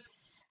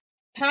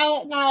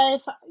 Palette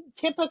knife.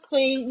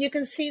 Typically, you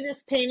can see this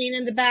painting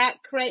in the back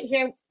right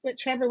here,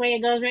 whichever way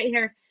it goes right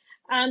here.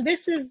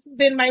 This has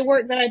been my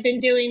work that I've been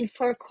doing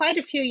for quite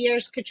a few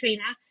years,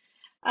 Katrina.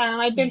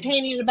 I've been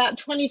painting about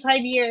 25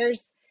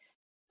 years,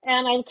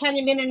 and I'm kind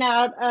of in and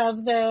out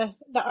of the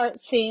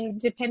art scene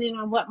depending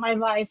on what my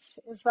life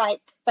is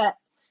like. But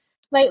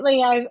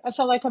lately, I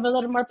feel like I'm a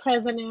little more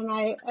present, and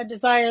I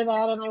desire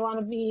that, and I want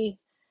to be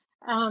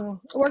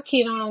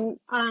working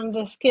on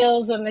the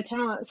skills and the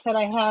talents that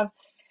I have.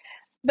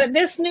 But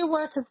this new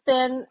work has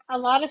been a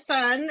lot of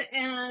fun,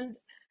 and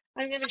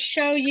I'm going to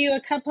show you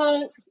a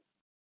couple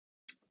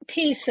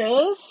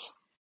pieces.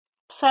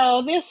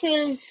 So this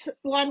is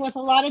one with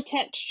a lot of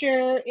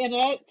texture in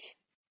it,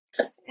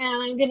 and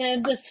I'm going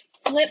to just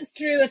flip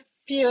through a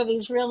few of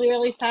these really,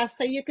 really fast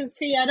so you can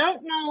see. I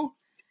don't know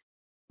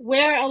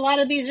where a lot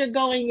of these are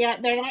going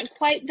yet. They're not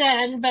quite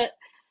done, but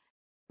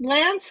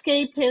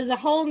landscape is a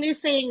whole new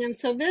thing, and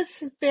so this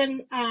has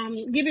been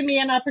giving me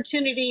an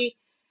opportunity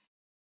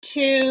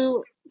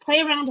to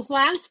play around with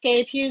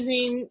landscape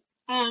using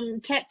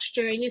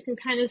texture, and you can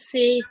kind of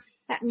see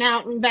that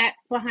mountain back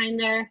behind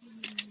there.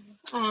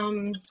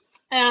 And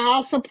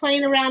also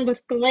playing around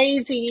with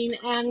glazing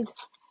and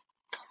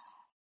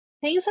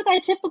things that I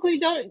typically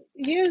don't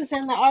use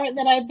in the art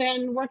that I've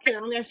been working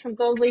on. There's some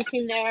gold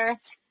leafing there.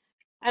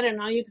 I don't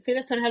know, you can see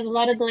this one has a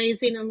lot of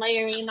glazing and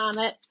layering on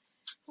it.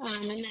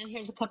 And then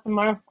here's a couple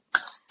more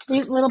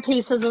little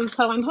pieces, and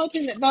so I'm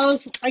hoping that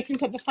those, I can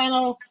put the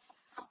final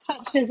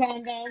touches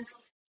on those.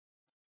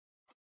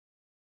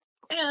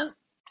 And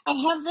I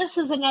have, this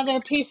is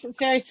another piece that's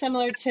very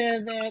similar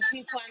to the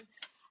pink one.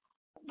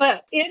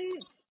 But in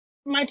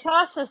my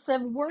process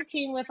of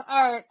working with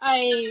art,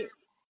 I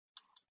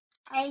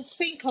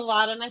think a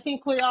lot, and I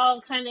think we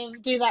all kind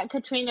of do that,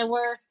 Katrina.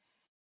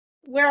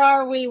 Where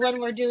are we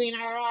when we're doing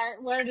our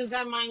art? Where does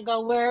our mind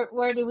go?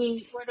 Where do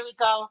we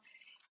go?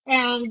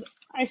 And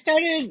I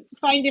started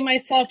finding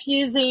myself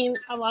using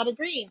a lot of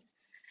green.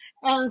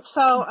 And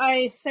so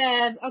I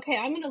said, okay,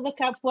 I'm going to look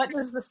up what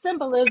does the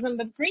symbolism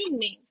of green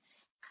mean.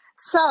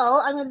 So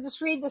I'm going to just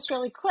read this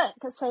really quick.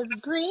 It says,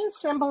 green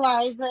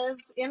symbolizes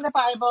in the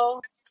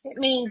Bible, it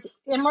means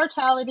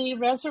immortality,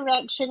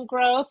 resurrection,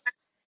 growth,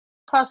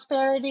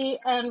 prosperity,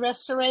 and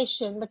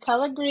restoration. The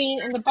color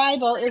green in the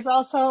Bible is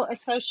also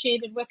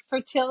associated with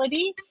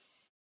fertility.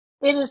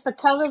 It is the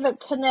color that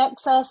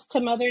connects us to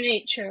Mother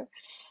Nature.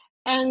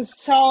 And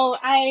so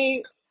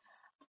I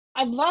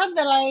love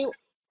that I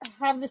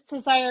have this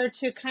desire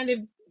to kind of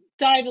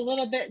dive a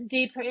little bit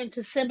deeper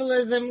into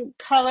symbolism,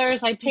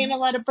 colors. I paint a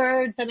lot of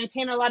birds and I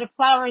paint a lot of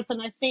flowers,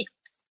 and I think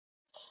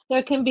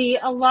there can be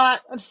a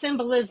lot of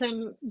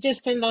symbolism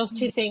just in those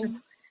two things.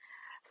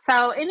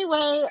 So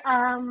anyway,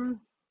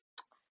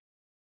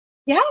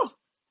 yeah.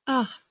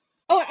 Oh,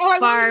 I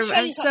Barb,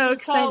 I'm so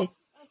excited.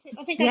 So,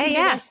 I think I can do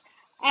this.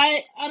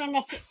 I don't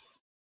know if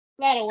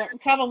that'll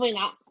work. Probably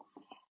not.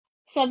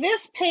 So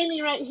this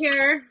painting right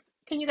here,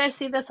 can you guys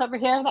see this over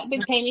here? That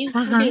big painting?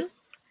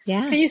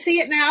 Yeah. Can you see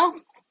it now?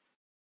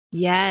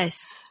 Yes.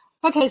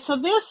 Okay, so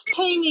this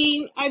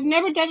painting, I've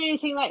never done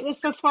anything like this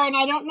before, and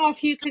I don't know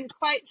if you can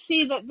quite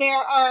see that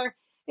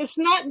it's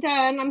not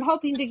done. I'm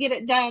hoping to get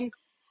it done,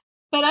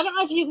 but I don't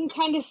know if you can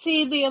kind of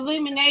see the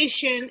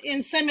illumination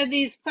in some of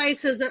these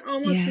places that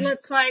almost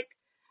look like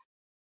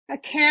a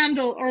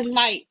candle or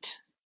light.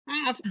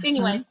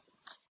 Anyway.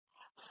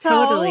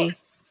 Totally. So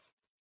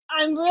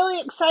I'm really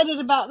excited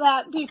about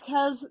that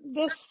because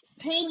this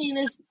painting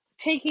is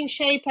taking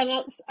shape,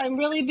 and I'm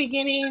really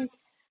beginning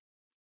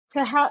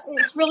to have,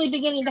 it's really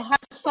beginning to have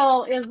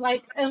soul, is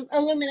like an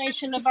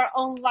illumination of our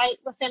own light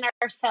within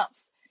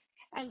ourselves.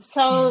 And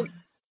so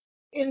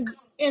in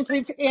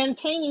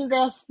painting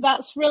this,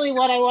 that's really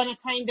what I want to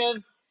kind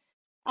of,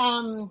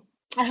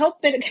 I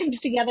hope that it comes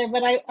together,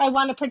 but I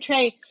want to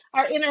portray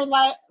our inner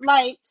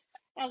light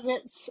as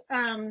it's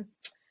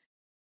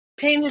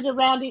painted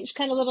around each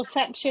kind of little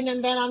section,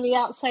 and then on the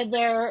outside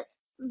there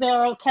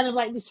are kind of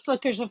like these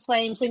flickers of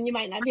flames, and you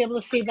might not be able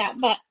to see that,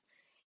 but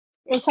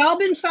it's all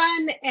been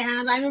fun,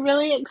 and I'm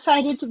really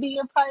excited to be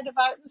a part of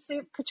Art and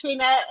Soup,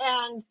 Katrina,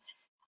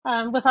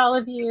 and with all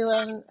of you,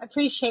 and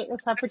appreciate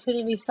this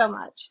opportunity so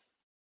much.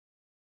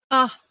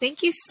 Oh,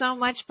 thank you so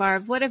much,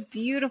 Barb. What a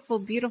beautiful,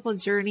 beautiful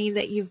journey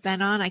that you've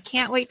been on. I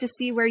can't wait to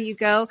see where you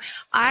go.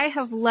 I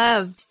have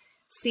loved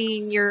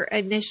seeing your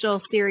initial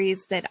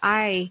series that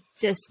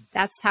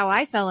that's how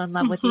I fell in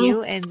love with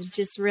you, and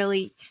just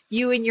really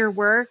you and your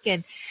work.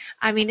 And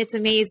I mean, it's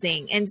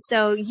amazing. And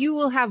so you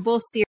will have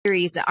both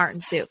series at Art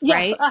and Soup,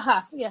 Yes,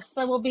 right? yes.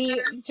 There will be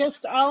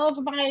just all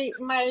of my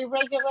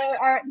regular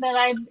art that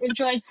I've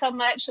enjoyed so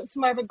much. It's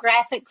more of a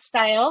graphic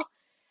style.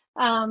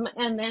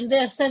 And then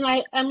this, and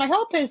my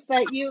hope is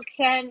that you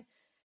can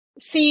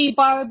see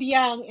Barb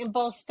Young in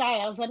both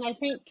styles, and I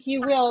think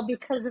you will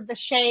because of the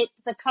shape,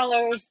 the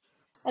colors,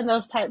 and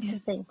those types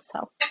of things.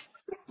 So,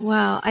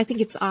 wow, I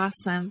think it's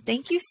awesome.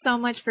 Thank you so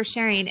much for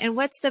sharing. And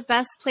what's the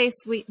best place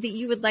that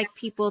you would like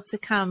people to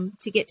come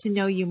to get to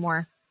know you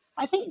more?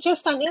 I think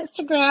just on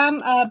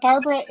Instagram,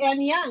 Barbara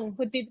N. Young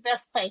would be the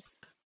best place.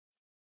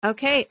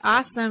 Okay,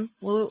 awesome.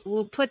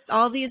 We'll put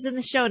all these in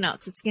the show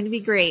notes. It's going to be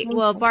great.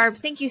 Well, Barb,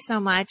 thank you so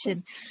much.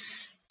 And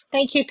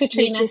thank you,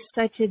 Katrina. You're just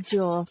such a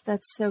jewel.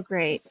 That's so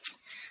great.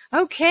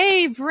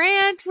 Okay,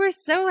 Brandt, we're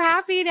so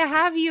happy to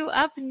have you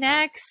up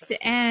next.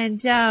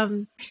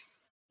 And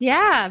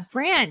yeah,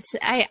 Brandt,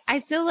 I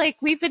feel like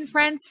we've been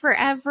friends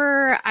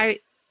forever. I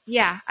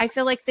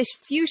feel like the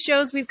few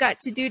shows we've got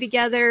to do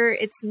together,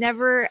 it's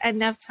never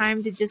enough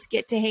time to just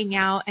get to hang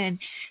out. And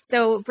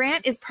so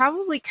Brandt is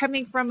probably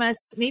coming from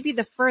us maybe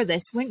the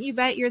furthest. Wouldn't you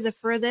bet you're the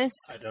furthest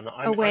I don't know.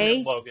 away? I'm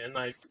in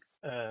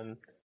Logan.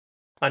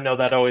 I know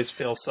that always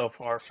feels so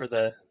far for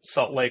the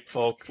Salt Lake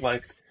folk.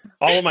 Like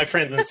all of my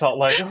friends in Salt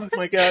Lake, oh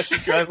my gosh, you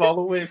drive all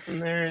the way from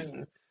there.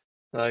 And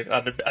like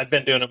I've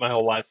been doing it my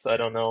whole life, so I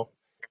don't know.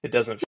 It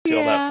doesn't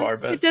feel that far,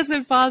 but it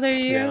doesn't bother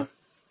you. Yeah.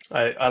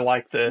 I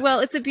like the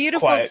it's a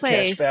beautiful quiet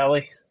place. Cache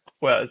Valley.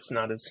 Well, it's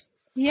not as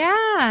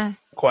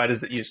quiet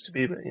as it used to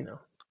be, but you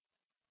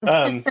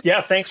know.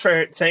 Yeah, thanks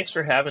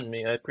for having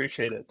me. I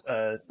appreciate it.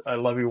 I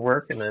love your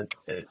work, and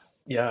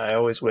I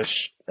always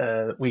wish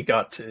we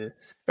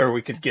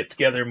could get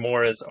together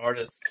more as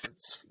artists.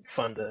 It's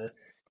fun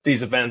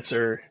these events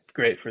are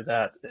great for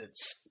that.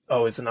 It's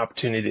always an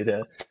opportunity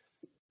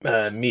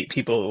to meet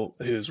people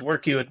whose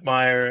work you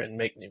admire and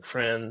make new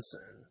friends.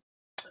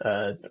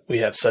 We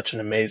have such an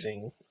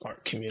amazing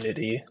art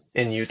community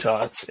in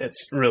Utah.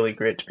 It's really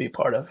great to be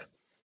part of.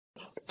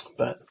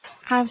 But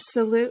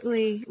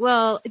absolutely.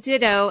 Well,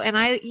 ditto. And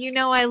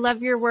I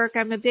love your work.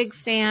 I'm a big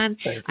fan.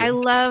 I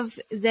love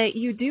that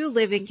you do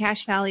live in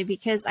Cache Valley,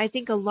 because I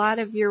think a lot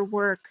of your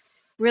work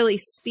really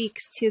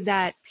speaks to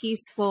that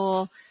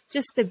peaceful,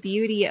 just the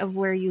beauty of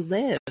where you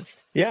live.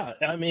 Yeah.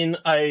 I mean,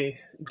 I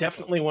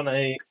definitely, when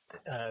I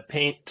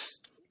paint,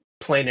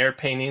 plein air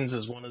paintings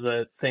is one of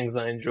the things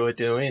I enjoy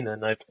doing.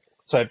 And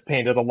I've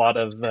painted a lot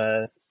of,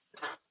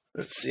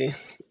 let's see,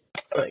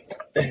 like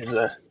there's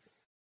a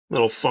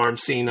little farm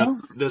scene up.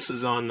 This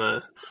is on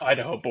the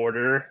Idaho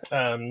border.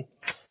 And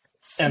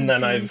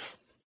then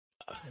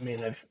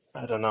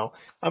I don't know.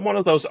 I'm one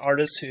of those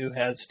artists who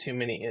has too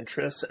many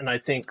interests. And I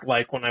think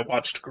like when I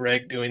watched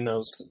Greg doing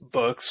those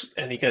books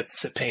and he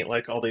gets to paint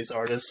like all these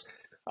artists,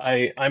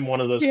 I'm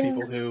one of those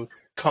people who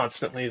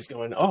constantly is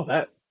going, oh,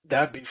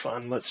 that'd be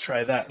fun. Let's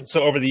try that. And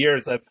so over the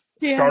years, I've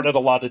started a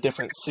lot of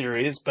different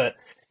series, but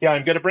yeah,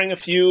 I'm going to bring a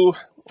few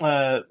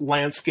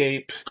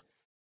landscape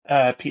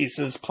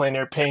pieces, plein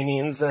air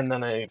paintings, and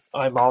then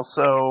I'm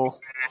also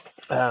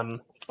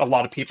a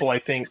lot of people I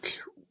think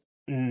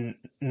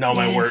know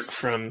my work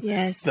from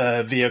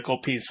the vehicle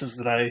pieces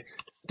that I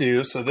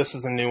do. So this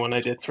is a new one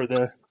I did for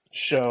the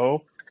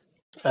show.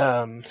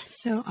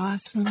 So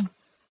awesome.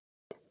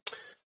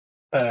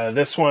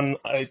 This one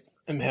I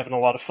am having a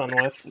lot of fun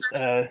with.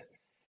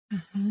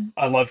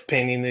 I love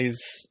painting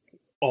these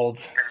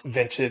old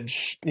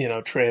vintage,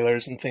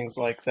 trailers and things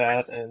like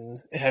that,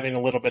 and having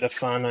a little bit of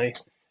fun. I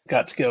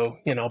got to go,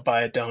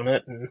 buy a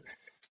donut and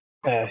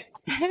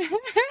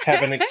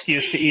have an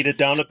excuse to eat a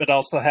donut, but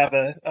also have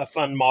a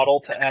fun model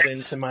to add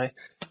into my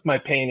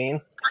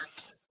painting.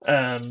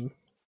 And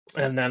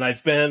then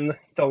I've been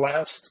the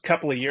last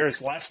couple of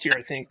years, last year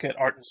I think at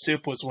Art and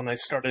Soup was when I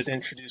started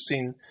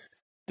introducing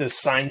this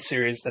sign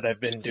series that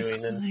I've been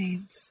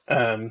doing.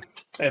 And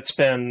it's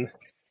been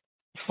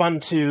fun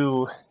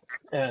to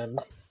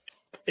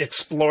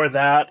explore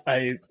that.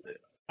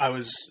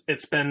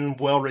 It's been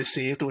well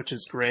received, which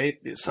is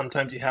great.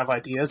 Sometimes you have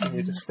ideas and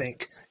you just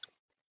think,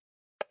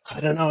 I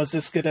don't know, is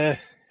this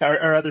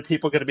are other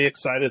people gonna be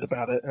excited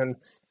about it? And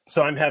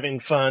so I'm having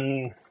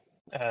fun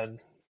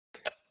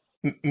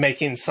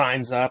making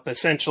signs up.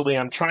 Essentially,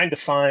 I'm trying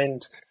to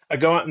I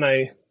go out and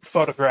I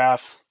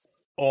photograph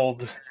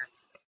old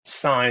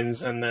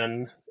signs and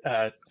then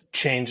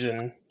change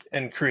and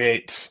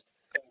create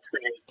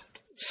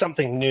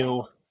something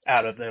new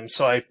out of them.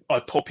 So I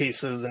pull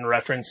pieces and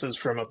references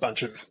from a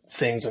bunch of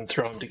things and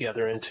throw them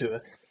together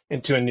into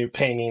a new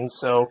painting.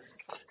 So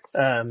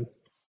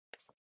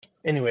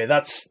anyway,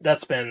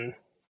 that's been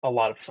a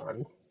lot of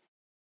fun.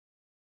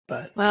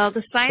 But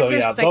the signs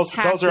are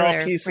spectacular. Those are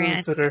all pieces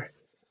Brandt. that are.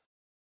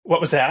 What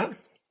was that?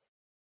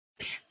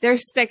 They're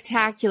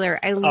spectacular.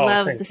 I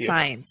love the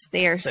signs.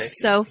 They are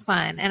so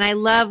fun. And I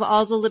love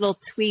all the little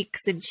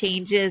tweaks and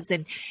changes,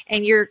 and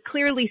you're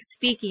clearly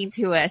speaking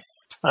to us,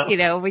 when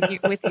you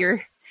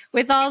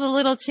with all the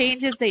little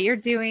changes that you're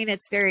doing,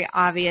 it's very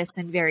obvious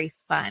and very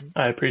fun.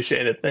 I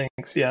appreciate it.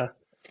 Thanks. Yeah.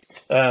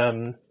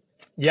 I'm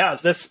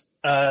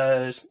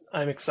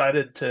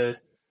excited to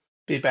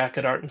be back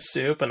at Art and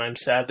Soup, and I'm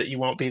sad that you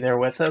won't be there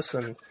with us.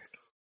 And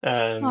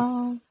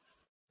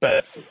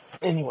but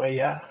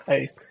anyway,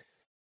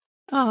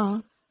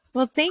 Oh,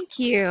 well, thank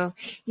you.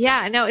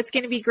 Yeah, no, it's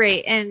going to be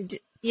great. And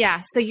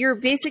yeah, so you're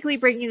basically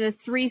bringing the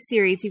 3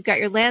 series. You've got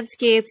your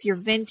landscapes, your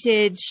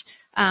vintage,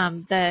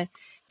 the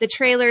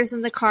trailers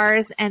and the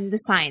cars, and the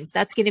signs.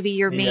 That's going to be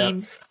your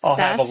main I'll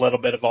stuff. have a little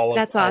bit of all of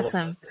That's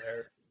awesome.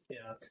 There.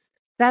 Yeah.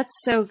 That's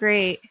so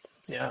great.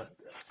 Yeah.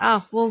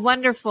 Oh, well,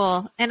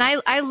 wonderful. And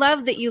I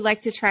love that you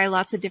like to try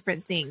lots of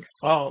different things.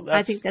 Oh,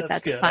 I think that's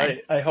good. fun.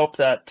 I hope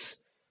that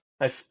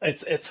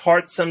it's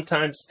hard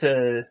sometimes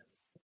to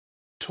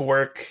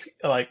work,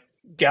 like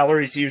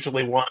galleries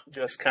usually want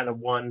just kind of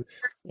one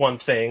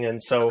thing,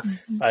 and so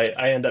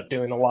I end up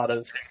doing a lot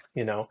of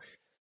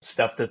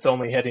stuff that's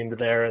only heading to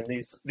there,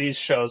 and these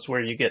shows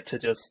where you get to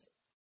just,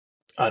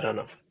 I don't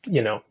know,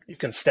 you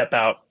can step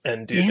out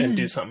and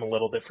do something a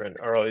little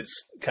different are always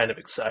kind of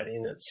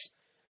exciting. It's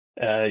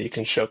you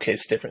can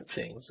showcase different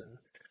things and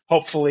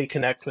hopefully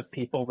connect with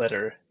people that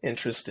are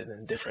interested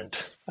in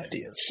different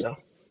ideas. So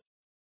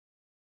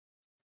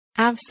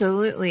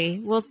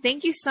absolutely. Well,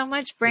 thank you so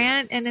much,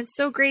 Brandt, and it's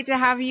so great to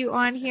have you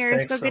on here.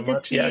 Thanks so good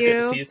much. to see you.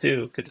 Good to see you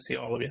too. Good to see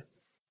all of you.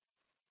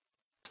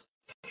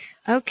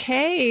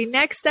 Okay,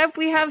 next up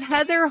we have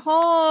Heather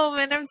Holm,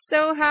 and I'm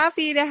so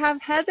happy to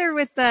have Heather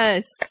with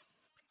us.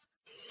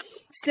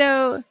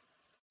 So,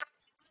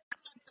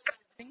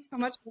 thanks so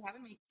much for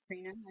having me,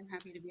 Karina. I'm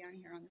happy to be on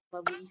here on this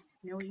lovely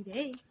snowy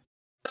day.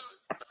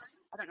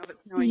 I don't know if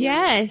it's snowing.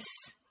 Yes.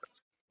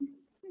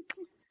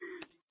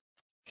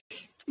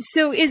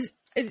 So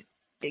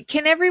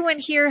can everyone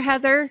hear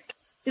Heather?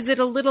 Is it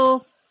a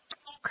little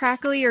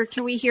crackly, or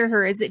can we hear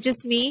her? Is it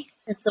just me?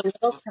 It's a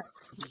little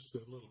crackly. Just a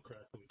little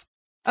crackly.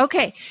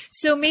 Okay,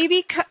 so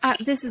maybe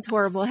this is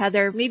horrible,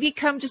 Heather. Maybe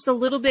come just a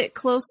little bit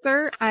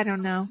closer. I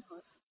don't know.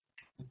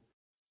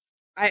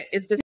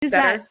 Is this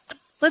better?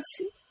 Let's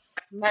see.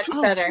 Much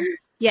better.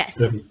 Yes.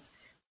 Is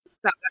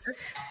that better?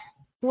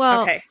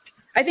 Well, okay.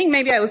 I think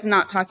maybe I was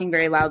not talking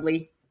very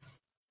loudly.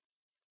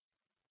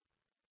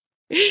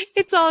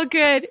 It's all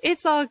good.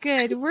 It's all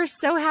good. We're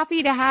so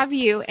happy to have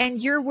you.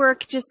 And your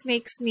work just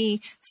makes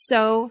me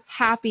so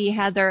happy,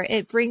 Heather.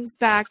 It brings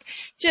back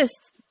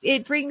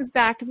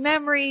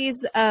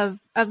memories of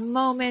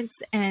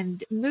moments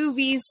and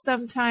movies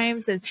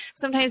sometimes. And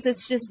sometimes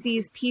it's just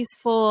these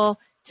peaceful,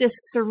 just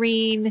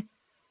serene,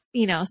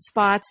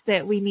 spots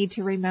that we need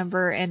to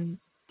remember. And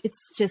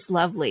it's just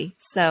lovely.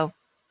 So.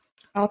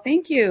 Oh,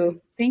 thank you.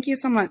 Thank you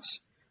so much.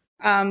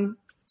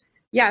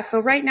 So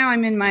right now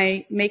I'm in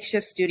my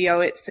makeshift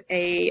studio. It's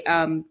a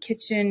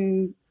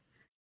kitchen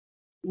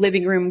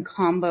living room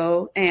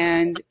combo,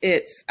 and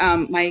it's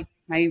my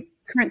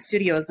current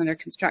studio is under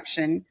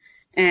construction,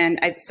 and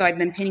I've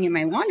been painting in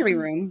my laundry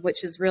room,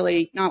 which is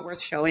really not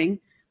worth showing,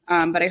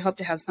 but I hope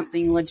to have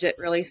something legit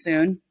really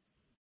soon.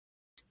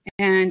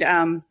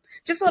 And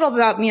just a little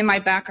about me and my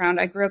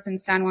background. I grew up in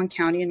San Juan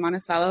County in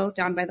Monticello,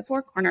 down by the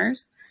Four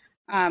Corners,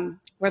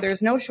 where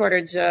there's no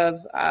shortage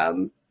of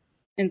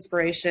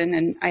inspiration,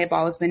 and I have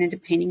always been into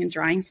painting and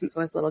drawing since I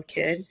was a little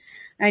kid.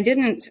 And I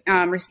didn't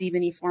receive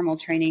any formal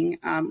training,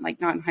 like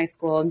not in high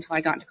school until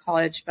I got into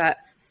college, but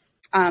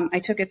I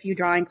took a few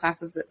drawing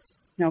classes at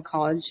Snow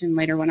College and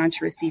later went on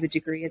to receive a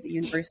degree at the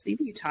University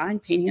of Utah in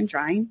painting and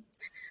drawing.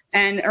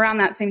 And around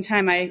that same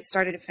time, I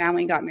started a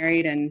family, got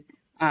married, and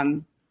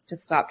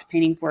just stopped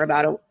painting for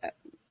about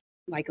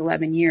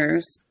 11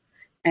 years.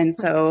 And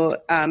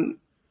so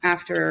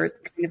after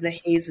kind of the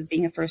haze of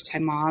being a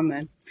first-time mom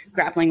and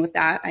grappling with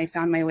that, I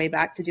found my way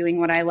back to doing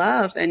what I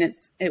love. And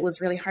it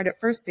was really hard at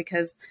first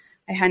because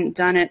I hadn't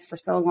done it for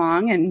so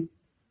long. And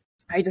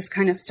I just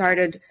kind of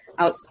started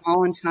out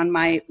small and found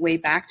my way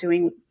back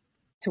to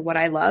what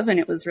I love. And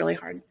it was really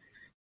hard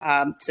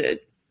to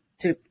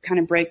kind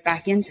of break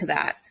back into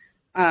that.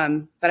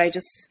 But I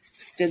just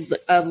did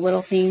a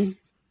little thing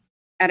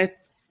at a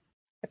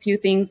few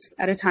things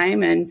at a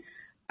time. And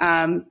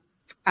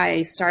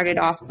I started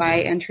off by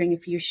entering a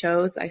few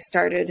shows. I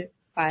started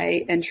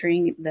by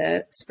entering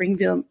the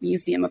Springfield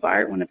Museum of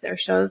Art, one of their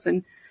shows,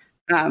 and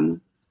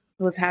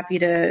was happy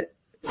that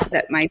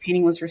my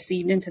painting was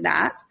received into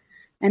that.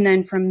 And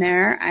then from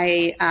there,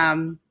 I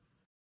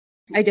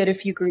did a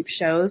few group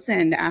shows,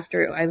 and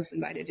after I was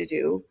invited to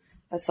do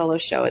a solo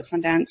show at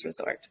Sundance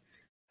Resort.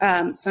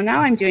 So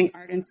now I'm doing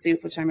Art and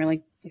Soup, which I'm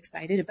really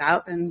excited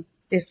about. And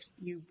if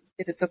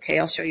it's okay,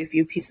 I'll show you a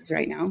few pieces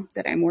right now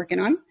that I'm working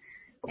on.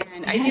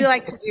 And I do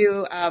like to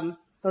do,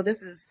 so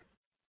this is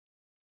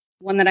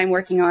one that I'm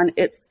working on.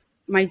 It's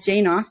my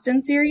Jane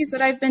Austen series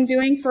that I've been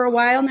doing for a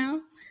while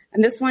now.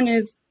 And this one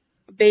is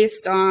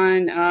based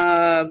on,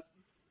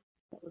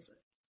 what was it?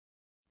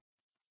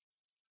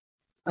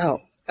 Oh,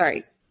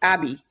 sorry,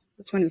 Abbey.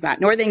 Which one is that?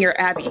 Northanger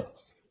Abbey.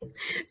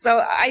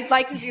 So I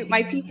like to do,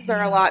 my pieces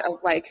are a lot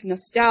of like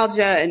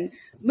nostalgia and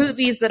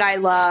movies that I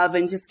love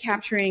and just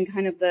capturing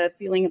kind of the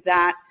feeling of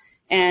that.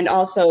 And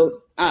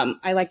also,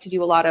 I like to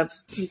do a lot of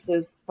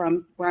pieces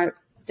from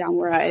down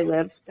where I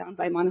live, down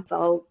by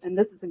Monticello, and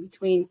this is in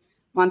between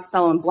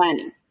Monticello and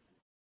Blanding.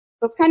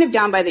 So it's kind of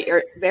down by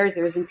the Bears,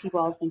 and people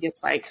always think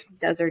it's like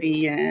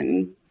deserty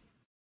and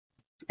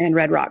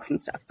red rocks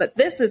and stuff. But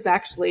this is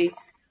actually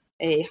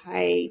a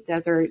high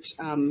desert,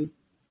 kind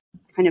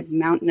of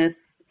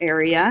mountainous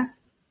area.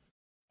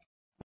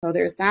 So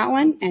there's that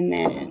one. And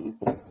then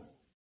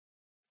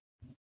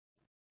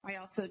I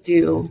also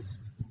do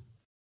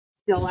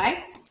still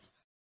life.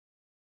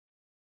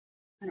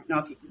 I don't know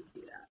if you can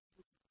see that.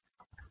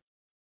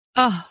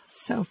 Oh,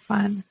 so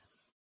fun.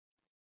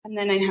 And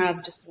then I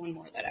have just one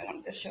more that I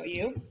wanted to show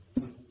you.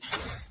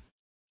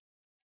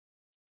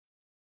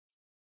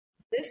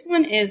 This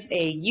one is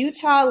a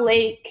Utah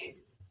Lake.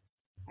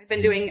 I've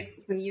been doing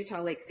some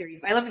Utah Lake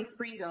series. I live in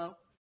Springville,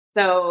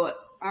 so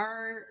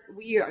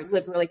we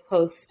live really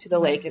close to the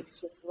lake. It's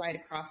just right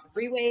across the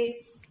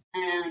freeway,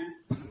 and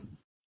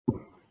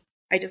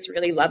I just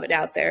really love it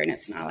out there. And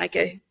it's not like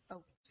a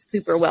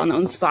super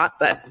well-known spot,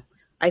 but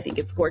I think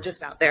it's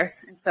gorgeous out there.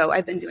 And so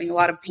I've been doing a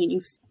lot of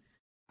paintings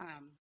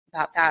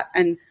about that.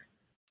 And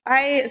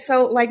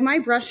like my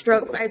brush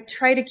strokes, I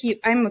try to keep,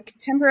 I'm a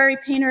contemporary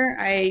painter.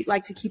 I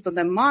like to keep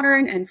them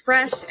modern and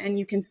fresh. And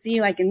you can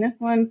see like in this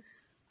one,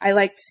 I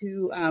like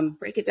to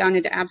break it down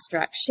into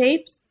abstract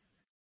shapes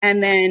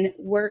and then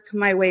work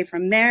my way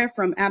from there,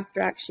 from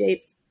abstract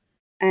shapes,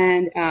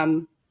 and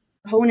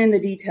hone in the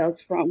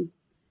details from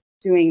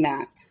doing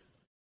that.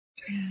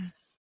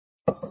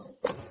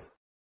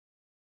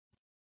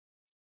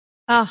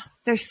 Oh,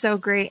 they're so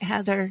great,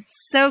 Heather.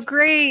 So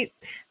great.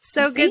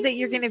 So good that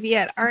you're going to be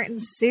at Art and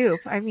Soup.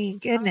 I mean,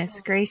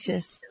 goodness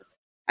gracious.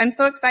 I'm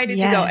so excited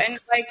to go. And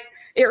like,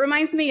 it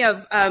reminds me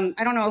of, I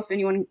don't know if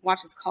anyone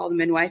watches Call the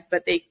Midwife,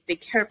 but they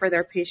care for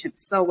their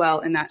patients so well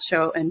in that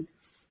show. And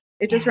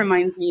it just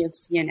reminds me of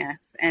CNS.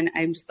 And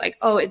I'm just like,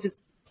 oh, it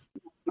just.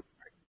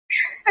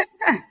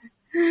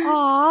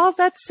 Oh,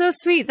 that's so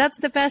sweet. That's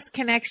the best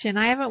connection.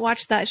 I haven't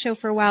watched that show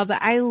for a while,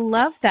 but I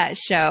love that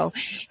show.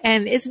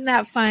 And isn't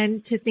that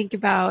fun to think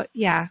about?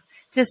 Yeah.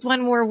 Just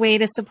one more way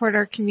to support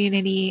our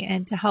community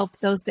and to help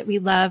those that we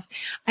love.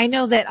 I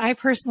know that I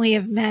personally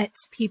have met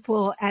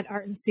people at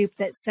Art and Soup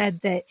that said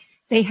that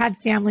they had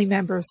family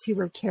members who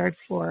were cared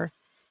for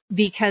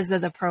because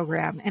of the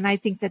program. And I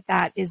think that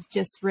that is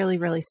just really,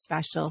 really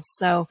special.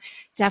 So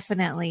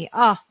definitely.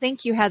 Oh,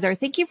 thank you, Heather.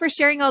 Thank you for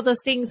sharing all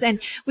those things. And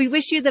we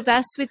wish you the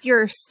best with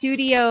your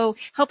studio.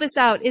 Help us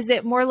out. Is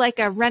it more like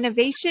a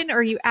renovation, or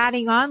are you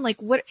adding on?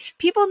 Like, what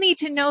people need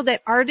to know,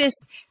 that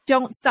artists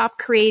don't stop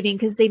creating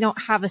because they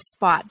don't have a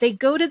spot. They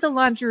go to the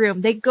laundry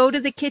room, they go to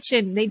the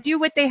kitchen, they do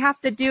what they have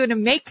to do to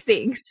make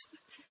things.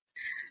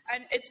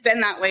 And it's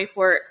been that way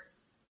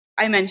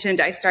I mentioned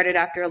I started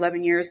after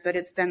 11 years, but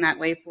it's been that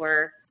way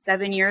for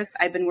 7 years.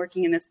 I've been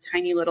working in this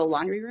tiny little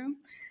laundry room,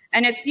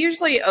 and it's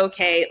usually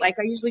okay. Like,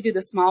 I usually do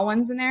the small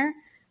ones in there.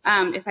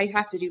 If I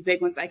have to do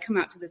big ones, I come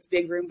out to this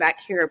big room back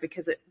here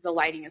because the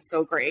lighting is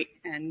so great.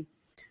 And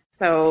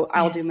so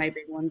I'll do my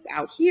big ones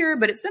out here,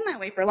 but it's been that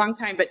way for a long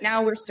time. But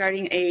now we're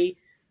starting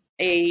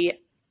a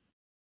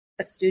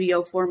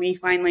studio for me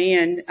finally.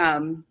 And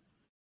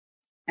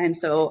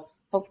so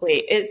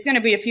hopefully it's going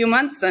to be a few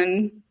months,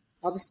 and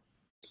I'll just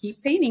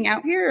keep painting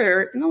out here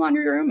or in the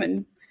laundry room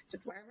and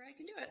just wherever I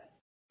can do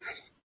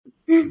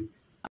it.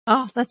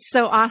 Oh, that's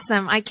so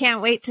awesome. I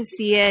can't wait to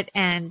see it.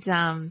 And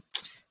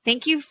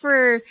thank you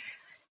for,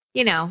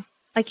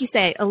 like you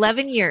say,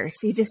 11 years.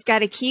 You just got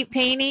to keep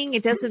painting.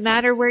 It doesn't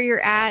matter where you're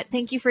at.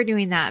 Thank you for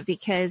doing that,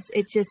 because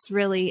it just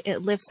really,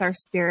 it lifts our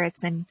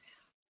spirits, and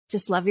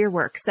just love your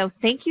work. So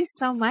thank you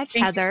so much,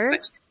 Heather.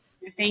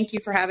 Thank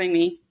you for having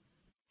me.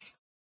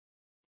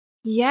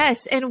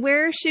 Yes. And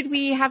where should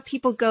we have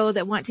people go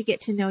that want to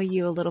get to know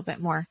you a little bit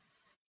more?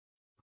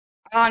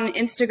 On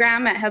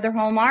Instagram at Heather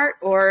Holm Art,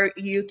 or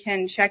you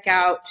can check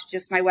out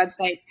just my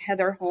website,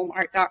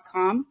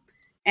 heatherholmart.com.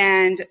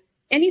 And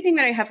anything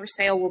that I have for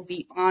sale will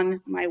be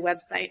on my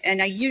website.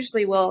 And I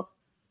usually will,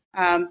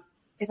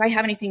 if I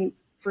have anything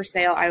for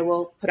sale, I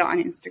will put it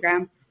on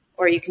Instagram,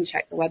 or you can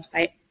check the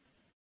website.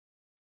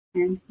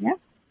 And yeah.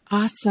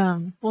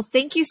 Awesome. Well,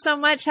 thank you so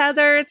much,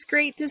 Heather. It's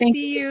great to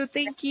see you.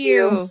 Thank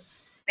you.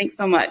 Thanks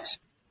so much.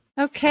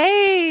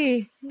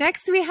 Okay.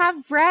 Next we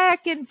have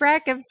Brekke. And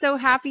Brekke, I'm so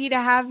happy to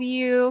have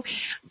you.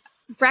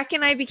 Brekke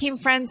and I became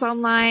friends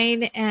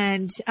online,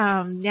 and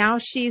now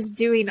she's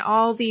doing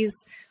all these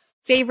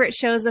favorite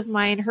shows of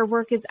mine. Her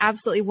work is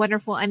absolutely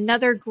wonderful.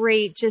 Another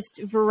great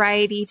just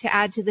variety to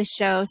add to the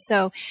show.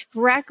 So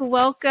Brekke,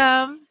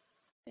 welcome.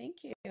 Thank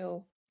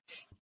you.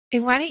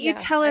 And why don't you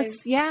tell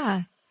us,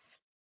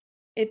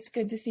 It's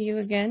good to see you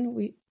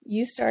again.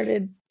 You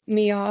started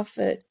me off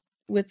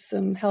with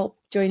some help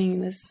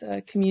joining this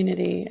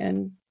community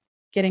and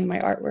getting my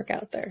artwork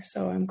out there.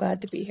 So I'm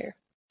glad to be here.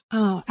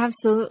 Oh,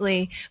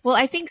 absolutely. Well,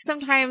 I think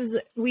sometimes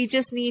we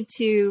just need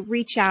to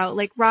reach out.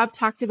 Like Rob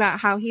talked about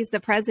how he's the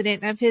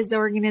president of his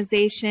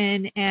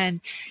organization.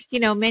 And,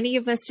 many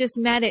of us just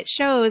met at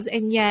shows,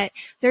 and yet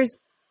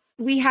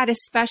we had a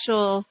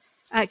special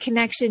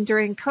connection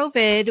during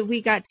COVID,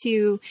 we got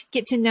to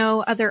get to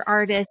know other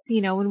artists.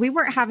 You know, when we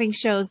weren't having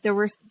shows, there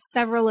were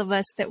several of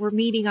us that were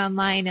meeting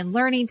online and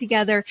learning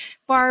together.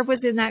 Barb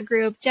was in that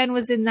group. Jenn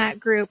was in that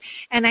group.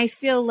 And I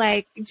feel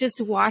like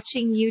just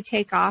watching you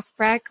take off,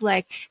 Breck,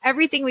 like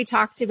everything we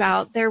talked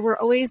about, there were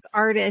always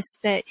artists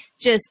that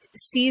just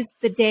seized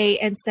the day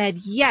and said,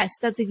 yes,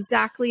 that's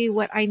exactly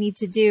what I need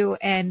to do.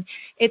 And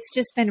it's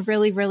just been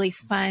really, really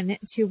fun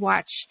to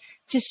watch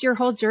just your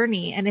whole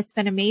journey. And it's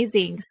been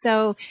amazing.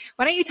 So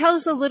why don't you tell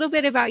us a little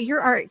bit about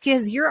your art?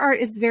 Because your art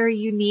is very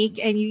unique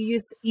and you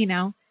use, you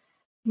know,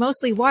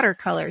 mostly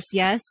watercolors.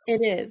 Yes,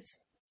 it is.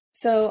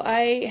 So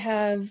I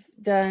have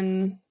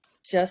done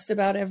just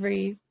about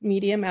every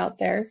medium out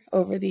there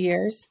over the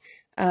years.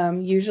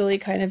 Usually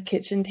kind of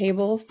kitchen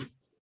table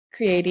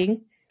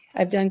creating.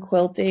 I've done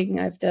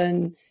quilting.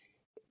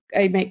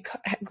 I make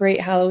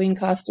great Halloween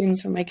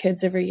costumes for my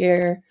kids every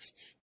year.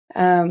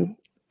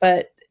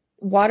 But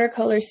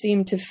watercolors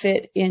seem to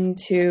fit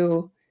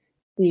into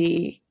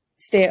the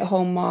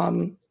stay-at-home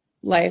mom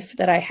life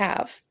that I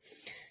have.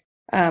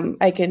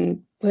 I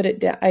can put it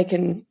down. I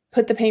can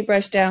put the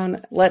paintbrush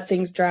down, let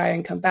things dry,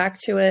 and come back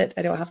to it.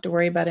 I don't have to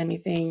worry about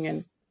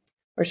anything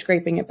or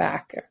scraping it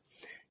back.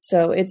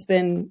 So it's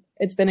been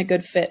a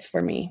good fit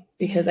for me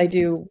because I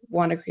do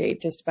want to create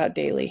just about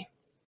daily.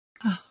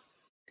 Oh,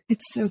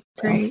 it's so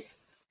great.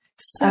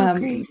 So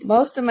great.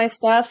 Most of my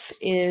stuff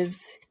is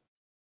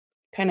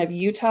kind of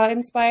Utah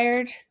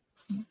inspired.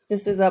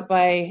 This is up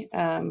by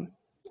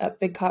up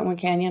Big Cottonwood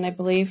Canyon, I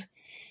believe.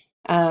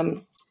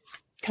 Kind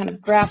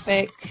of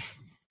graphic,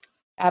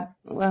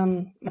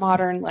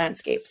 modern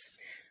landscapes.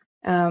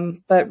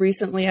 But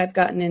recently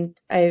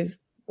I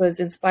was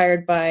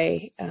inspired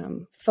by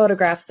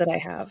photographs that I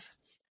have.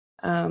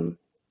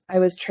 I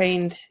was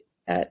trained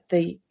at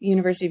the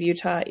University of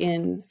Utah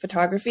in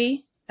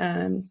photography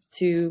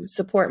to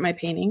support my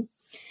painting.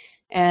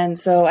 And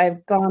so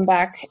I've gone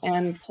back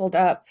and pulled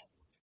up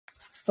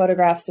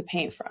photographs to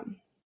paint from.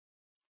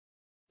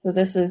 So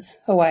this is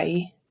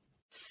Hawaii.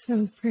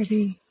 So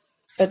pretty.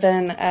 But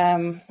then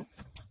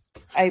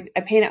I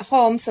paint at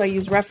home, so I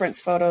use reference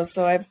photos.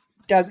 So I've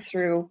dug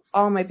through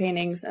all my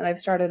paintings and I've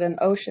started an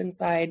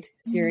oceanside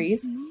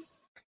series,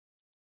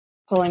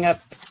 pulling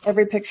up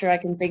every picture I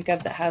can think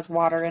of that has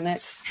water in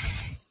it,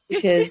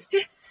 because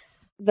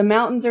the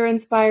mountains are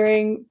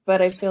inspiring,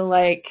 but I feel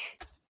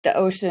like the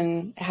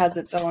ocean has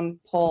its own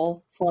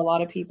pull for a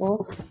lot of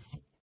people.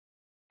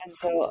 And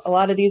so a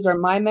lot of these are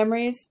my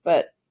memories,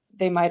 but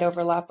they might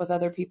overlap with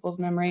other people's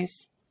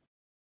memories.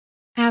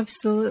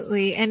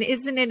 Absolutely. And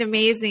isn't it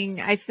amazing?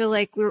 I feel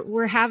like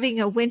we're having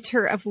a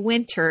winter of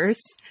winters.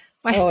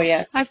 Oh,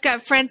 yes. I've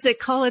got friends that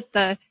call it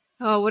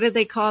what do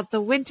they call it?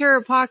 The winter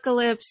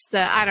apocalypse.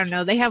 I don't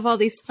know. They have all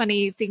these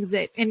funny things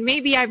and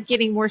maybe I'm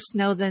getting more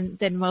snow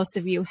than most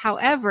of you.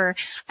 However,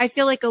 I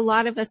feel like a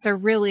lot of us are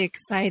really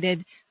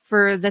excited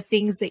for the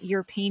things that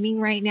you're painting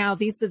right now.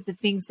 These are the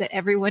things that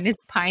everyone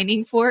is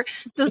pining for.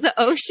 So the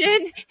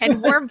ocean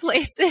and warm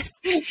places.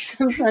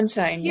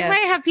 Sunshine, You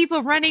might have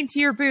people running to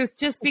your booth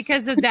just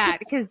because of that,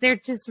 because they're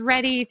just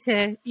ready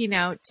to,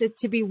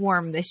 to be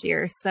warm this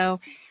year.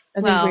 So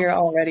I think we're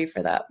all ready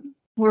for that.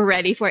 We're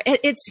ready for it.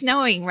 It's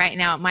snowing right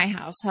now at my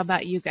house. How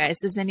about you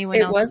guys? Is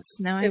anyone else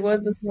snowing? It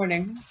was this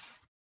morning.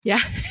 Yeah.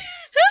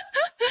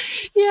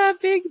 Yeah,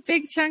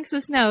 big chunks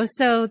of snow.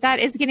 So that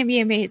is going to be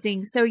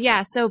amazing. So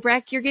yeah, so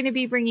Breck, you're going to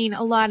be bringing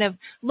a lot of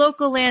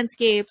local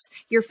landscapes,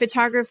 your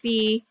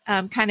photography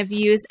kind of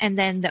views, and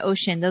then the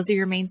ocean. Those are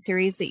your main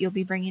series that you'll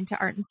be bringing to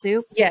Art and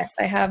Soup? Yes,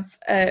 I have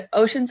an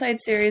Oceanside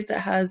series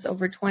that has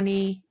over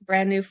 20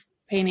 brand new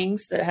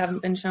paintings that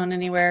haven't been shown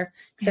anywhere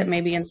except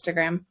maybe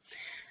Instagram.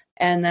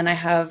 And then I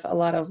have a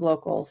lot of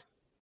local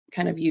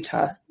kind of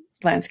Utah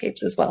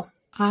landscapes as well.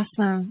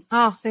 Awesome.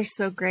 Oh, they're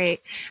so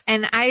great.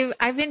 And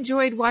I've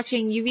enjoyed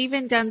watching. You've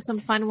even done some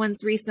fun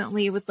ones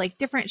recently with like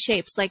different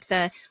shapes, like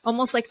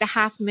almost like the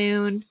half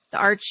moon, the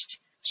arched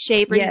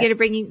shape. Are you going to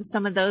bring in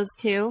some of those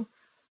too?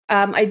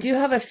 I do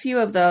have a few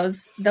of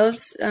those.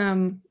 Those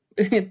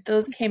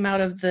came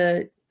out of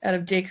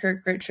J.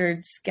 Kirk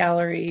Richards'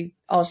 gallery,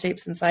 All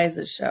Shapes and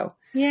Sizes show.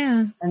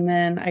 Yeah. And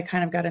then I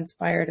kind of got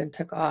inspired and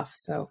took off.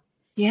 So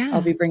yeah,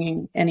 I'll be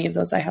bringing any of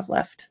those I have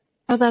left.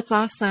 Oh, that's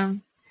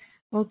awesome.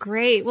 Well,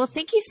 great. Well,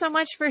 thank you so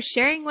much for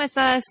sharing with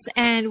us.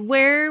 And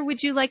where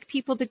would you like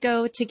people to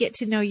go to get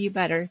to know you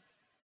better?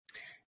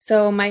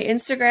 So my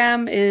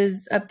Instagram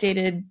is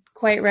updated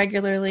quite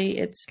regularly.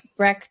 It's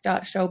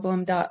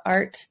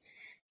breck.sjoblom.art.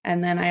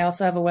 And then I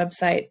also have a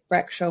website,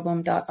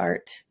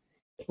 brecksjoblom.art,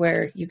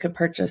 where you can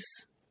purchase.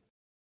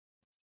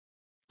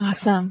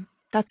 Awesome.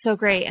 That's so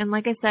great. And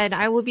like I said,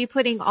 I will be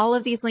putting all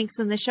of these links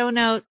in the show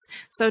notes.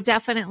 So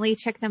definitely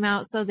check them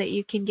out so that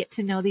you can get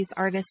to know these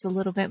artists a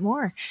little bit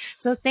more.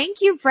 So thank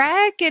you,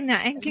 Breck,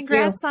 and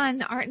congrats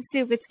on Art and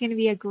Soup. It's going to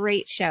be a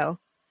great show.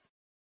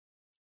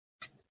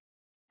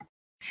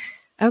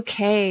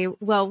 Okay.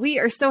 Well, we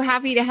are so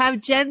happy to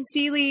have Jenn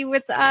Seeley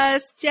with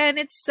us. Jenn,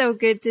 it's so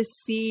good to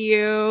see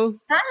you.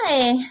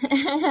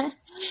 Hi.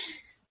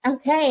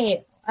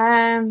 Okay.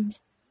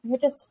 where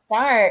to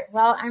start?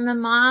 Well, I'm a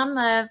mom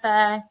of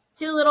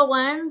 2 little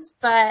ones,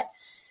 but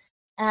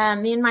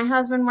me and my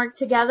husband work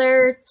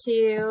together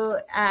to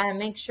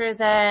make sure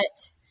that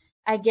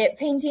I get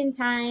painting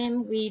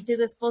time. We do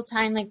this full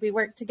time, like we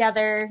work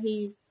together.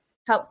 He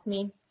helps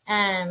me.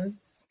 And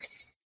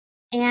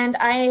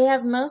I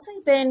have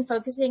mostly been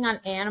focusing on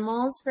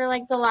animals for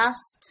like the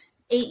last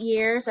 8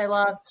 years. I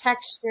love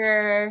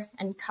texture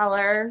and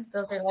color.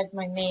 Those are like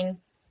my main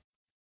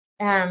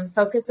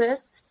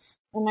focuses.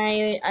 And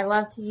I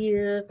love to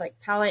use like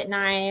palette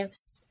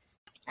knives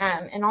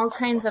and all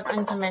kinds of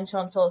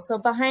unconventional tools. So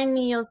behind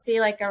me, you'll see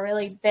like a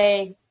really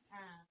big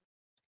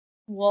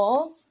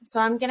wolf. So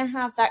I'm going to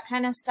have that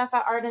kind of stuff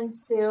at Art and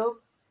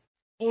Soup.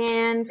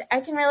 And I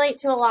can relate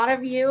to a lot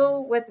of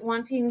you with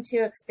wanting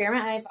to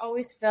experiment. I've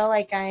always feel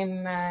like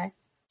I'm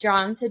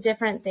drawn to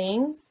different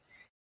things.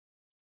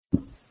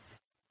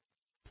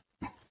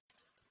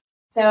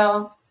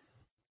 So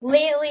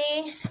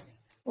lately,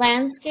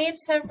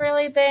 landscapes have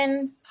really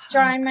been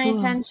drawing my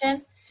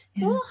attention.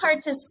 It's a little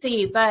hard to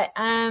see, but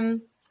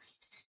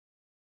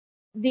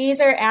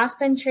these are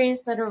aspen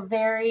trees that are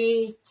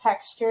very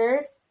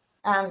textured,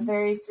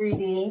 very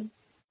 3D.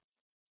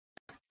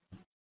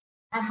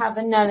 I have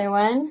another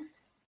one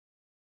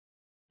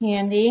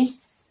handy.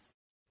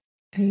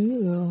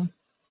 Ooh,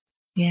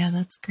 yeah,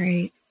 that's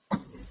great.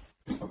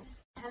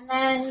 And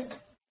then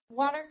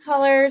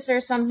watercolors or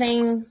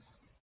something.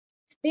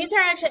 These are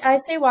actually, I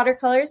say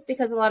watercolors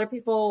because a lot of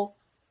people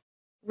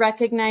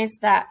recognize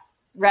that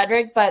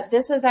rhetoric, but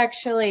this is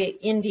actually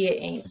India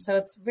ink. So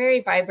it's very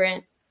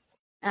vibrant.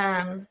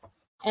 And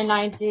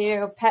I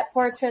do pet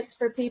portraits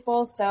for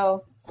people.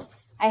 So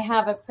I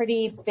have a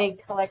pretty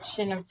big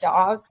collection of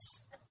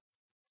dogs.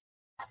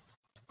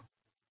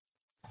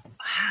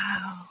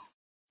 Wow.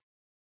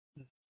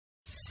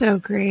 So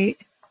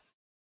great.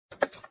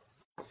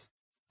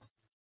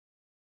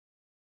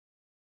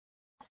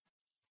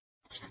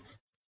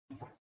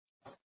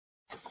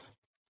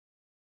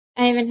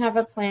 I even have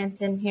a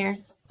plant in here.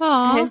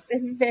 Aww. I've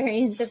been very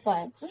into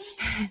plants.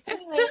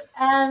 Anyway,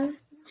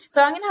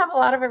 so I'm going to have a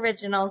lot of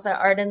originals at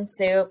Art and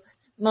Soup,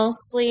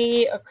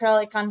 mostly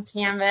acrylic on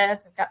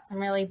canvas. I've got some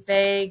really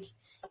big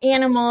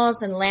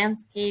animals and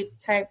landscape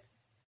type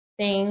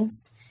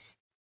things.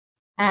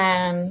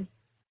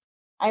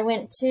 I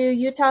went to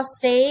Utah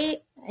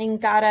State and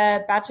got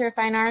a Bachelor of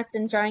Fine Arts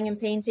in Drawing and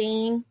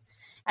Painting.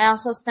 I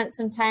also spent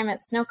some time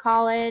at Snow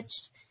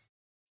College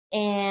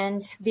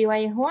and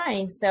BYU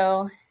Hawaii.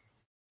 So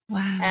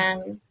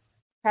wow.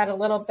 Had a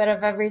little bit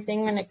of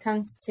everything when it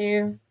comes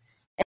to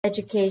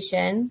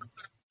education.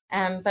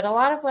 But a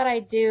lot of what I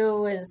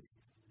do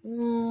is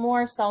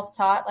more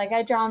self-taught. Like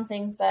I draw on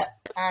things that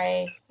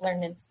I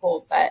learned in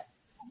school, but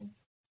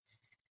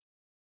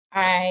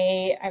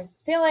I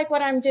feel like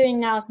what I'm doing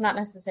now is not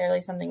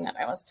necessarily something that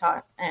I was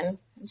taught, and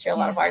I'm sure a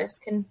lot of artists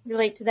can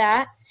relate to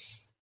that.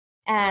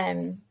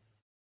 And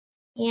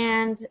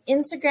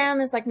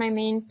Instagram is like my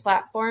main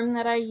platform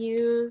that I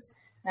use,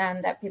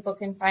 that people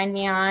can find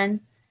me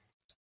on.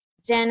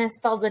 Jenn is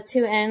spelled with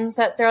 2 N's.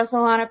 That throws a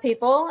lot of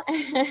people.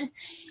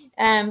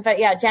 But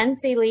yeah, Jenn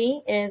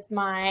Seeley is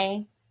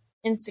my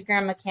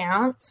Instagram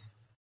account.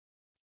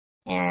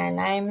 And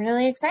I'm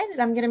really excited.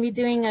 I'm going to be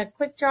doing a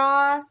quick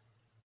draw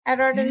at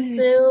Art and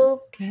Soup.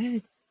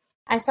 Good.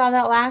 I saw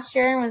that last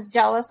year and was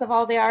jealous of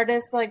all the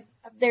artists, like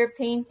their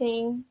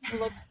painting. It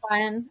looked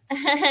fun.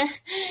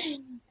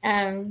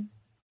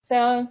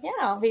 So yeah,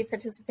 I'll be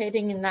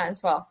participating in that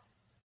as well.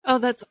 Oh,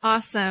 that's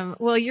awesome.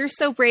 Well, you're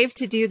so brave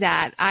to do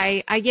that.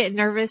 I get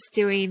nervous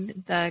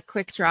doing the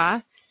quick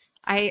draw.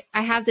 I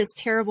have this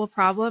terrible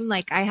problem.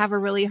 Like I have a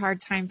really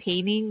hard time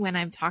painting when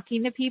I'm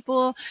talking to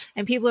people,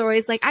 and people are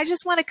always like, I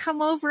just want to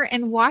come over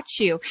and watch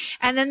you.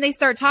 And then they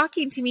start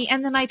talking to me,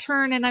 and then I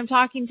turn and I'm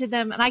talking to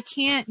them, and I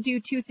can't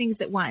do 2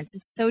 things at once.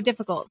 It's so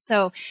difficult.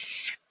 So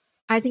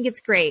I think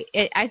it's great.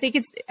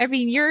 I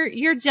mean,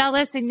 you're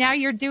jealous and now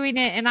you're doing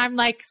it. And I'm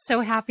like,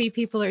 so happy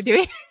people are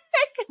doing it.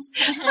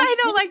 I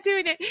don't like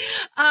doing it.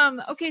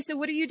 Okay. So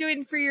what are you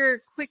doing for your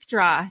quick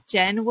draw,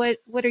 Jenn? What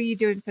are you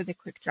doing for the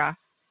quick draw?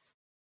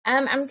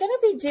 I'm going to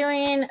be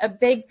doing a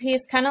big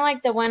piece, kind of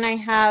like the one I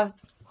have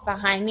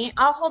behind me.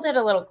 I'll hold it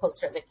a little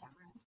closer to the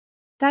camera.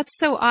 That's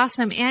so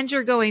awesome. And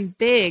you're going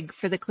big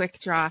for the quick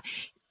draw.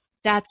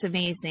 That's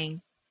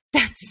amazing.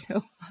 That's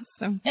so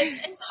awesome.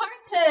 It's hard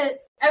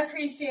to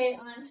appreciate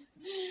on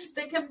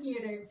the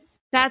computer.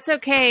 That's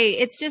okay.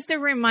 It's just a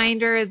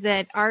reminder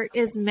that art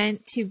is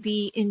meant to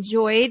be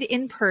enjoyed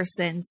in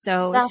person.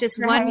 So it's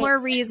just one more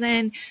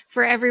reason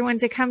for everyone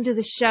to come to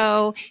the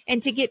show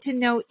and to get to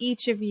know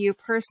each of you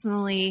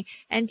personally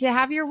and to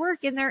have your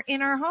work in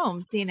our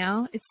homes. You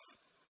know, it's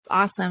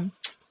awesome.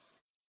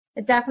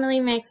 It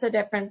definitely makes a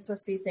difference to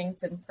see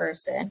things in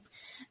person.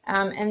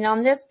 And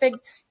on this big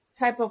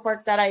type of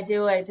work that I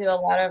do a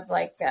lot of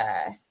like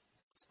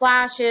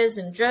splashes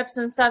and drips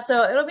and stuff.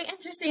 So it'll be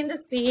interesting to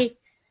see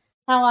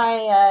how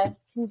I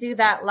can do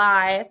that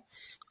live.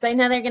 So I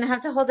know they're going to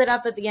have to hold it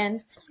up at the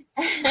end.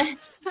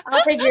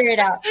 I'll figure it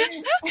out.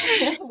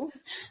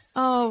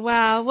 Oh,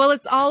 wow. Well,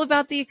 it's all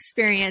about the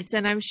experience.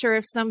 And I'm sure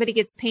if somebody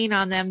gets paint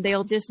on them,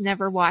 they'll just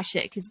never wash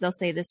it because they'll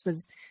say this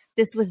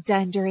was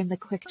done during the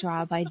quick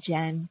draw by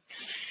Jenn.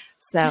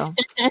 So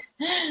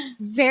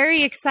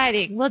very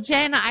exciting. Well,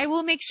 Jenn, I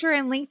will make sure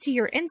and link to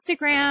your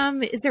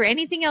Instagram. Is there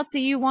anything else that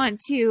you want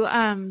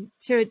to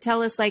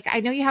tell us? Like, I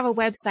know you have a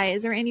website.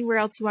 Is there anywhere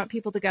else you want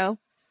people to go?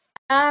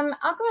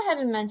 I'll go ahead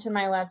and mention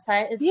my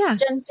website. It's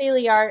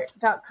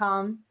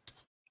jennseeleyart.com.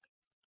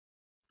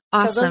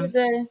 Awesome. So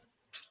those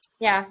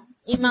are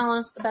email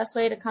is the best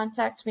way to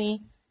contact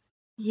me.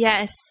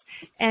 Yes.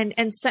 And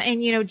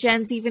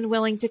Jenn's even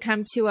willing to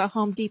come to a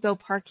Home Depot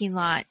parking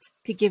lot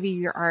to give you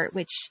your art,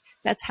 which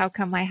that's how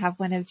come I have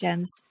one of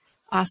Jenn's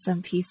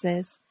awesome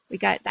pieces.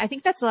 I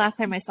think that's the last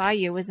time I saw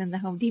you was in the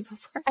Home Depot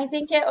park. I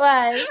think it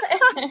was.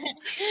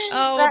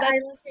 I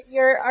look at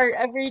your art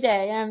every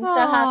day. I'm so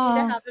happy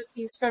to have a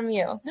piece from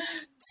you.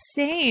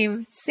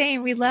 Same.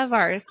 We love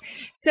ours.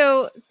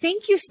 So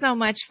thank you so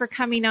much for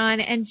coming on.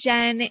 And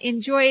Jenn,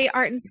 enjoy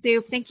Art and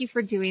Soup. Thank you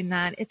for doing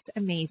that. It's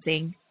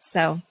amazing.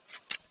 So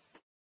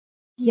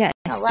yes.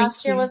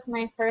 Last year was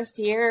my first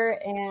year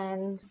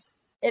and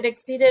it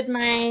exceeded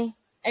my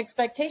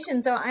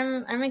expectations. So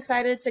I'm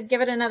excited to give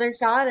it another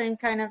shot and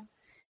kind of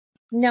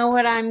know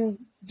what I'm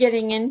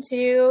getting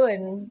into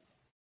and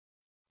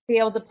be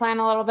able to plan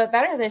a little bit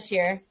better this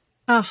year.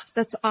 Oh,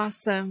 that's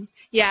awesome.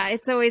 Yeah,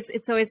 it's always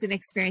an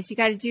experience. You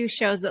got to do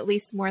shows at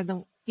least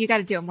you got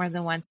to do it more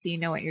than once so you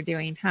know what you're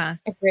doing, huh?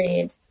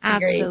 Agreed.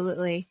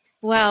 Absolutely.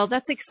 Well,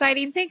 that's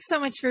exciting. Thanks so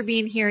much for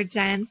being here,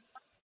 Jenn.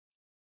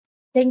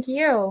 Thank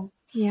you.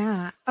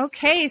 Yeah.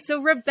 Okay. So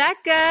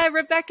Rebecca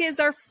is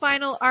our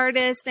final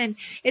artist, and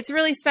it's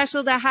really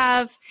special to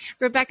have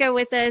Rebecca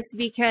with us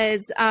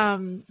because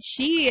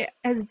she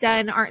has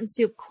done Art and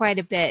Soup quite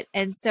a bit.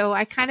 And so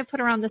I kind of put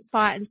her on the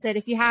spot and said,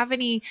 if you have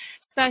any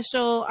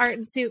special Art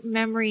and Soup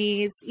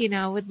memories,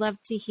 would love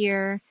to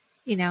hear,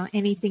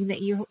 anything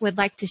that you would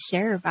like to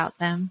share about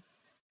them.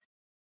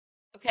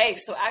 Okay.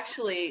 So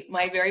actually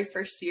my very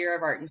first year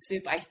of Art and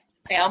Soup, I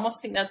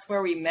almost think that's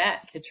where we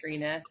met,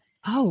 Katrina.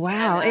 Oh,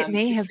 wow. And, it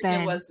may have Katrina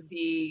been. Was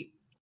the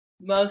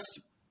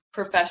most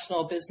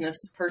professional business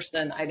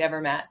person I'd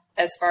ever met.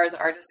 As far as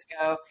artists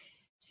go,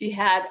 she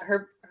had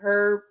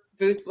her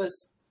booth was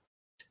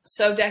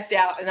so decked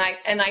out. And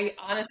I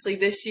honestly,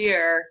 this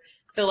year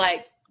feel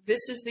like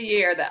this is the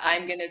year that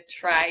I'm going to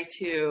try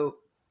to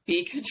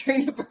be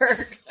Katrina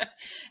Berg.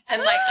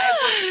 And I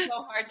worked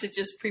so hard to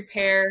just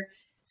prepare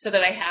so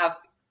that I have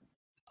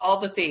all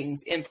the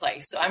things in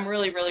place. So I'm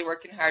really, really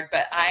working hard,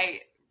 but I've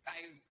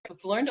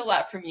learned a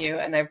lot from you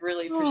and I've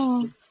really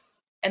appreciated.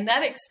 And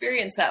that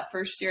experience, that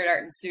first year at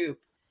Art and Soup,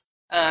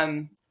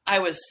 I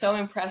was so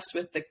impressed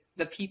with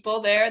the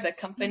people there, the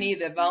company,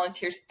 the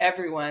volunteers,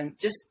 everyone,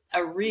 just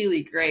a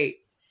really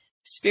great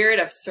spirit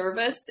of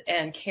service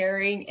and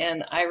caring.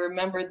 And I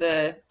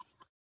remember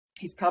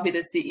he's probably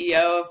the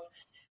CEO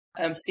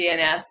of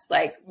CNS,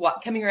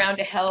 coming around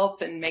to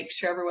help and make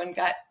sure everyone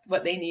got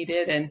what they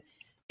needed. And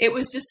it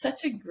was just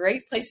such a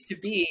great place to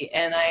be.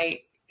 And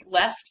I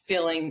left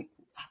feeling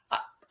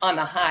on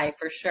a high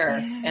for sure.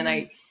 Yeah. And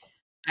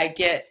I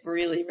get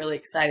really, really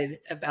excited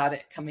about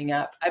it coming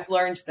up. I've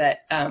learned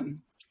that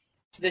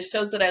the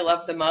shows that I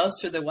love the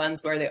most are the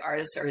ones where the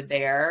artists are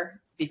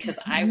there because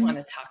I want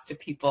to talk to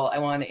people. I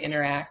want to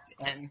interact,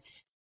 and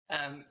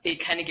it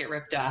kind of get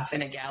ripped off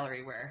in a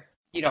gallery where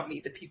you don't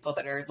meet the people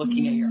that are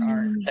looking at your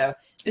art. So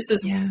this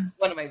is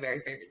one of my very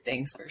favorite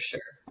things for sure.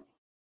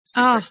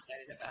 Super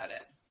excited about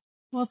it.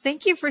 Well,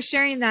 thank you for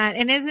sharing that.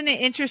 And isn't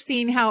it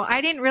interesting how I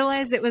didn't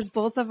realize it was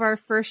both of our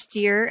first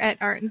year at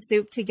Art and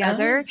Soup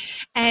together.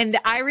 And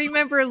I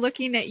remember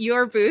looking at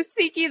your booth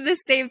thinking the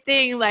same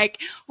thing,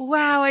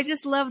 wow, I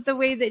just love the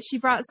way that she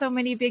brought so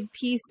many big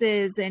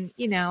pieces. And,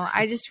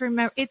 I just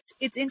remember it's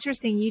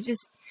interesting.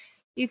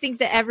 You think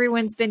that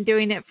everyone's been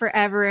doing it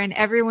forever and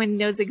everyone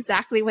knows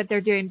exactly what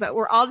they're doing, but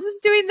we're all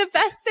just doing the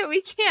best that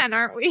we can,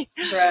 aren't we?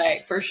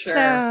 Right, for sure.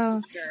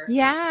 So,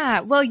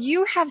 yeah. Well,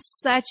 you have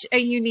such a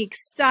unique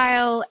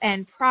style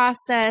and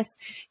process.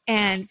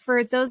 And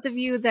for those of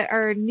you that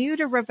are new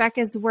to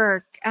Rebecca's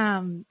work,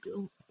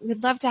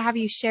 we'd love to have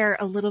you share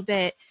a little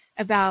bit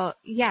about,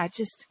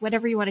 just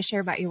whatever you want to share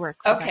about your work.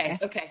 Okay.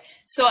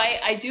 So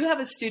I do have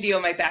a studio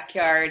in my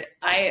backyard.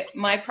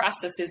 My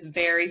process is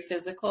very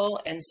physical.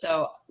 And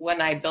so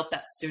when I built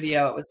that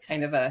studio, it was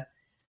kind of a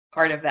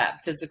part of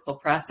that physical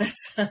process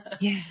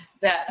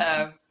that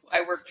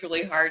I worked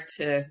really hard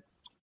to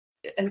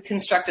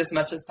construct as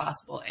much as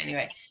possible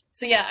anyway.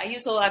 So I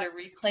use a lot of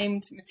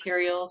reclaimed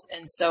materials.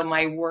 And so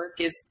my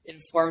work is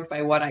informed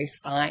by what I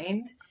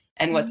find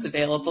and what's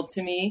available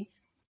to me.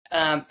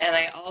 And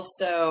I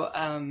also,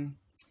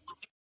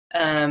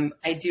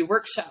 I do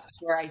workshops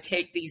where I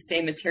take these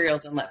same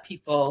materials and let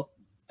people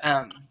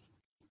kind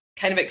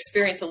of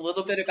experience a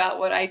little bit about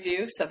what I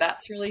do. So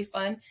that's really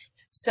fun.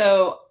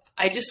 So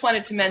I just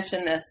wanted to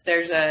mention this.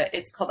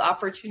 It's called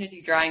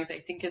Opportunity Drawings, I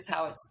think is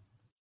how it's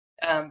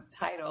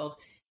titled.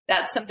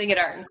 That's something at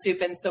Art and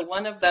Soup. And so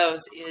one of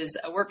those is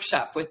a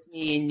workshop with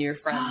me and your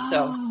friends.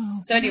 So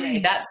anyway,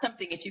 nice. That's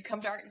something, if you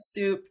come to Art and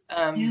Soup,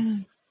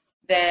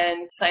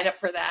 then sign up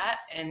for that,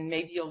 and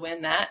maybe you'll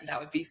win that. And that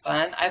would be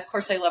fun. Of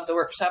course, I love the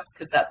workshops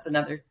because that's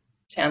another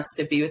chance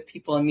to be with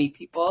people and meet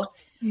people.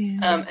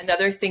 Yeah.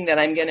 Another thing that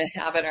I'm going to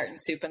have at Art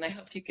and Soup, and I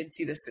hope you can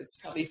see this because it's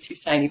probably too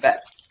shiny, but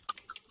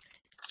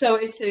so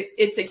it's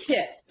a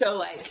kit. So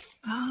like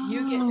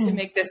you get to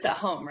make this at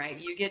home, right?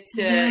 You get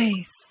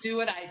to do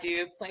what I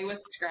do, play with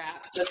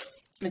scraps of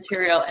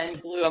material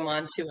and glue them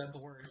onto a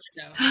board.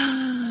 So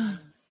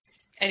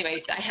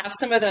anyway, I have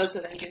some of those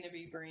that I'm going to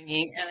be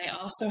bringing, and I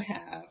also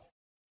have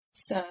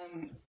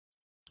some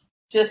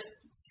just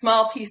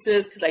small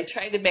pieces because I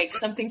try to make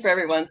something for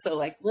everyone. So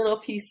like little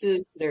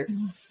pieces that are,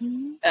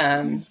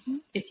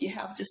 if you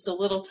have just a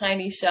little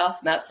tiny shelf,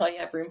 and that's all you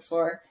have room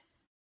for.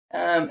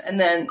 And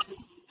then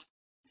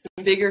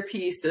some bigger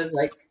pieces,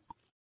 like,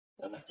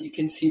 I don't know if you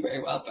can see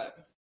very well,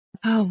 but.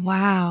 Oh,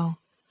 wow.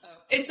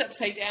 It's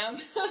upside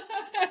down.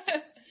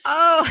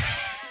 Oh,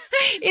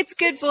 it's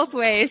good both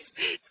ways.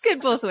 It's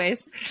good both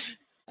ways.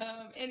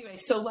 Anyway,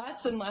 so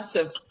lots and lots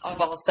of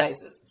all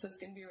sizes. So it's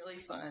going to be really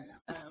fun.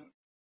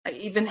 I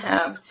even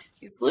have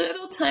these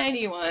little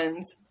tiny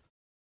ones.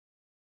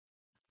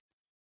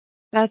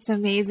 That's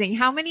amazing.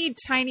 How many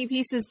tiny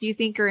pieces do you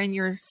think are in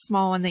your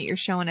small one that you're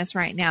showing us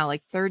right now?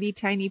 Like 30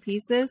 tiny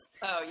pieces?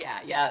 Oh,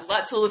 yeah.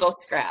 Lots of little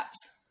scraps.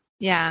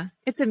 Yeah,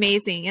 it's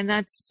amazing. And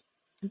that's,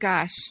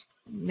 gosh,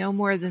 no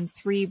more than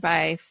 3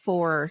 by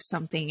 4 or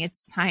something.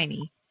 It's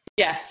tiny.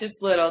 Yeah,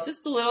 just a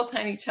little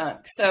tiny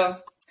chunk. So,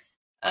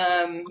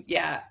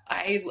 yeah,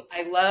 I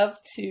love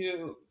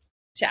to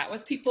chat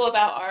with people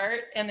about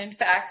art. And in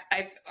fact,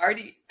 I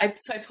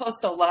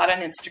post a lot on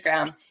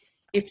Instagram.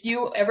 If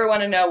you ever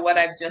want to know what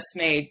I've just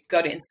made,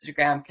 go to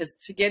Instagram, because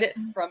to get it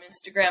from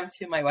Instagram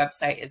to my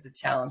website is a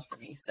challenge for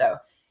me. So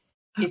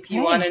if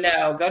you want to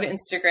know, go to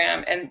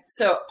Instagram. And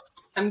so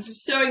I'm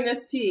just showing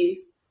this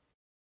piece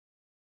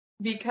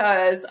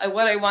because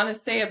what I want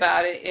to say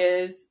about it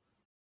is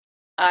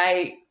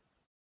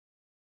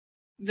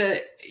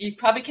you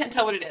probably can't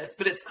tell what it is,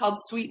 but it's called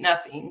Sweet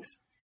Nothings.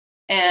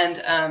 And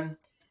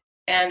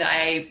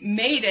I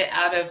made it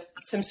out of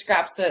some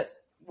scraps that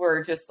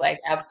were just like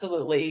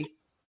absolutely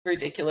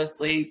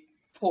ridiculously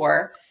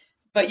poor,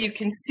 but you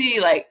can see,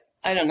 like,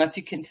 I don't know if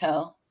you can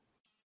tell.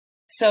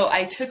 So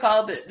I took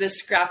all this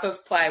scrap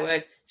of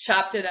plywood,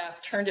 chopped it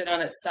up, turned it on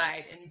its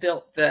side, and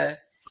built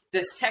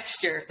this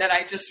texture that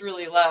I just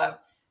really love.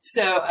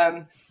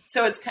 So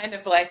it's kind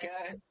of like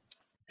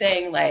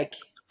saying, like,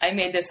 I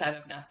made this out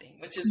of nothing,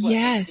 which is what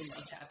makes me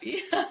most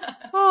happy.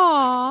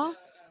 Aww.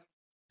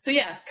 So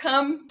yeah,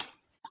 come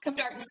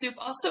to Art and Soup.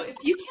 Also, if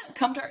you can't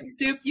come to Art and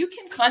Soup, you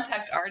can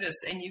contact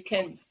artists, and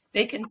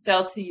they can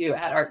sell to you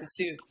at Art and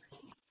Soup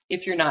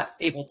if you're not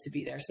able to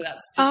be there. So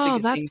that's just a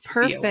good thing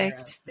to be aware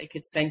of. They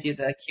could send you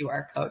the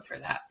QR code for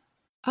that.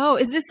 Oh,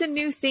 is this a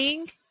new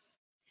thing?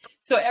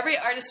 So every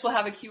artist will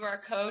have a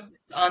QR code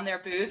on their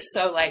booth.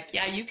 So like,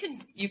 yeah, you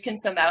can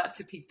send that out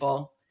to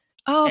people.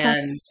 Oh,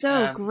 that's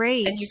so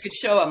great. And you could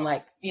show them,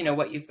 like,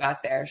 what you've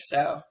got there.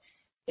 So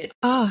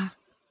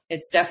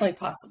it's definitely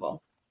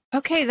possible.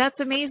 Okay, that's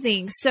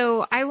amazing.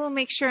 So I will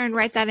make sure and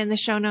write that in the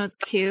show notes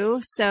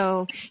too.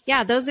 So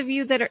yeah, those of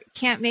you that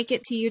can't make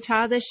it to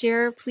Utah this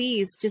year,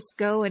 please just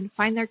go and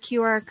find their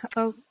QR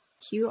code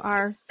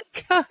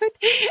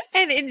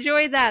and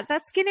enjoy that.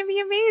 That's going to be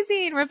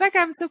amazing. Rebecca,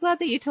 I'm so glad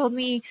that you told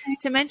me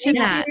to mention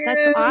that.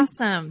 That's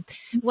awesome.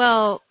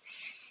 Well,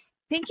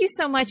 thank you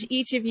so much,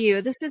 each of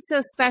you. This is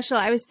so special.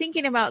 I was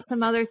thinking about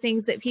some other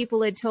things that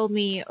people had told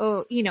me,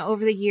 over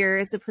the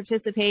years of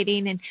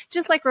participating. And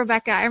just like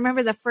Rebecca, I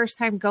remember the first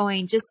time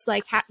going, just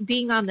like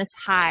being on this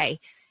high,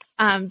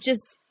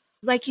 just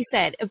like you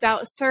said,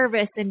 about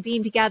service and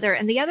being together.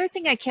 And the other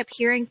thing I kept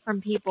hearing from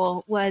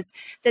people was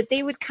that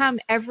they would come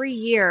every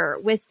year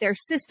with their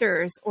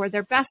sisters or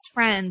their best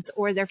friends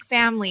or their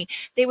family.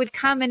 They would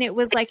come, and it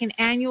was like an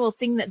annual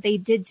thing that they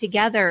did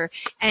together.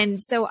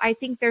 And so I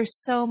think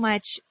there's so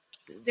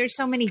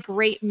many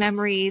great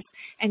memories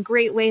and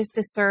great ways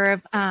to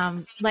serve.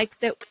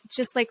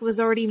 Just like was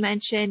already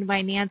mentioned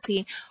by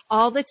Nancy,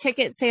 all the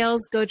ticket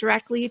sales go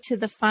directly to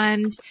the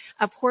fund.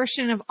 A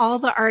portion of all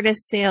the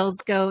artist sales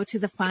go to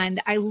the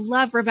fund. I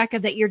love, Rebecca,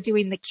 that you're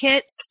doing the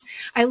kits.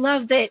 I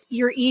love that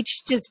you're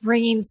each just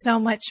bringing so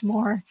much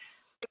more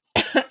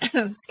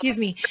excuse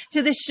me,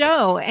 to the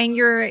show, and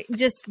you're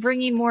just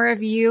bringing more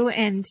of you.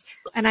 And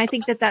I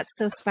think that that's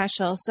so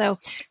special. So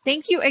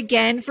thank you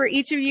again for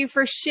each of you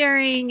for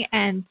sharing.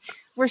 And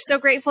we're so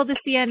grateful to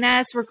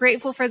CNS. We're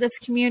grateful for this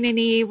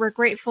community. We're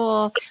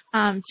grateful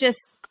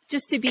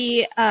just to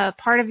be a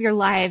part of your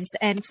lives.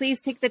 And please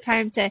take the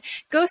time to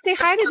go say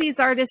hi to these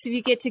artists if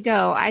you get to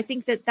go. I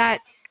think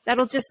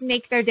that'll just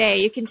make their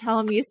day. You can tell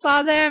them you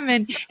saw them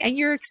and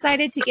you're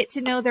excited to get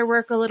to know their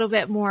work a little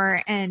bit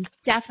more, and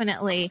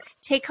definitely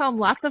take home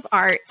lots of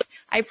art.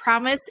 I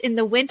promise in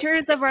the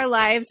winters of our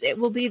lives, it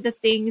will be the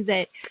thing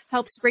that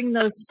helps bring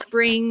those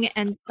spring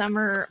and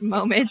summer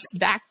moments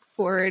back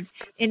forward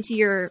into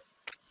your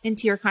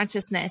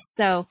consciousness.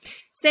 So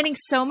sending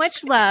so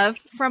much love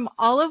from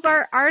all of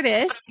our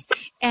artists,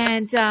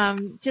 and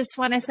just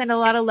want to send a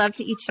lot of love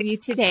to each of you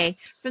today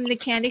from the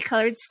Candy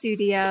Colored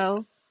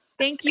Studio.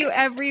 Thank you,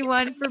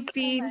 everyone, for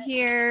being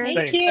here. Thank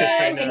Thanks, you.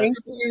 Katrina. Thanks,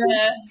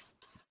 Katrina.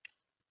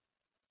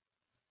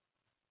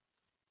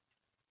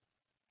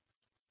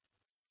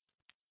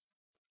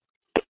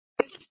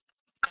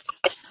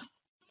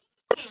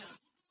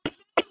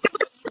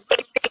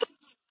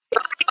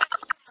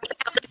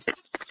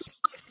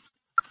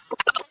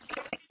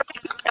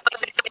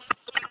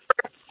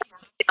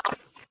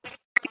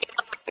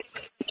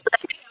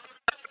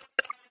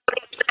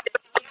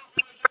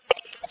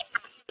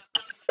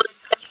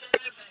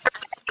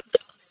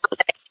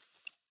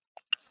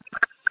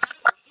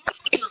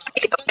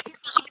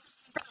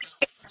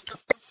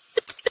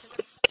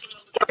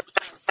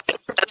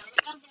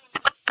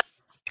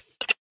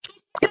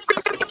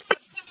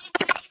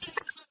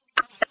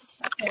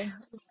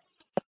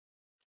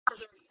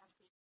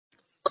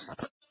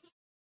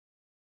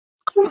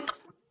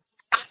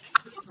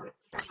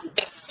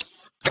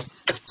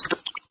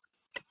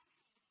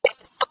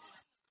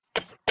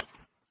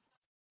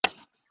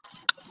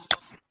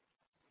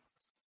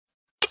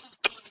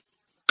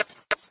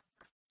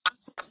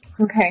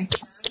 Okay.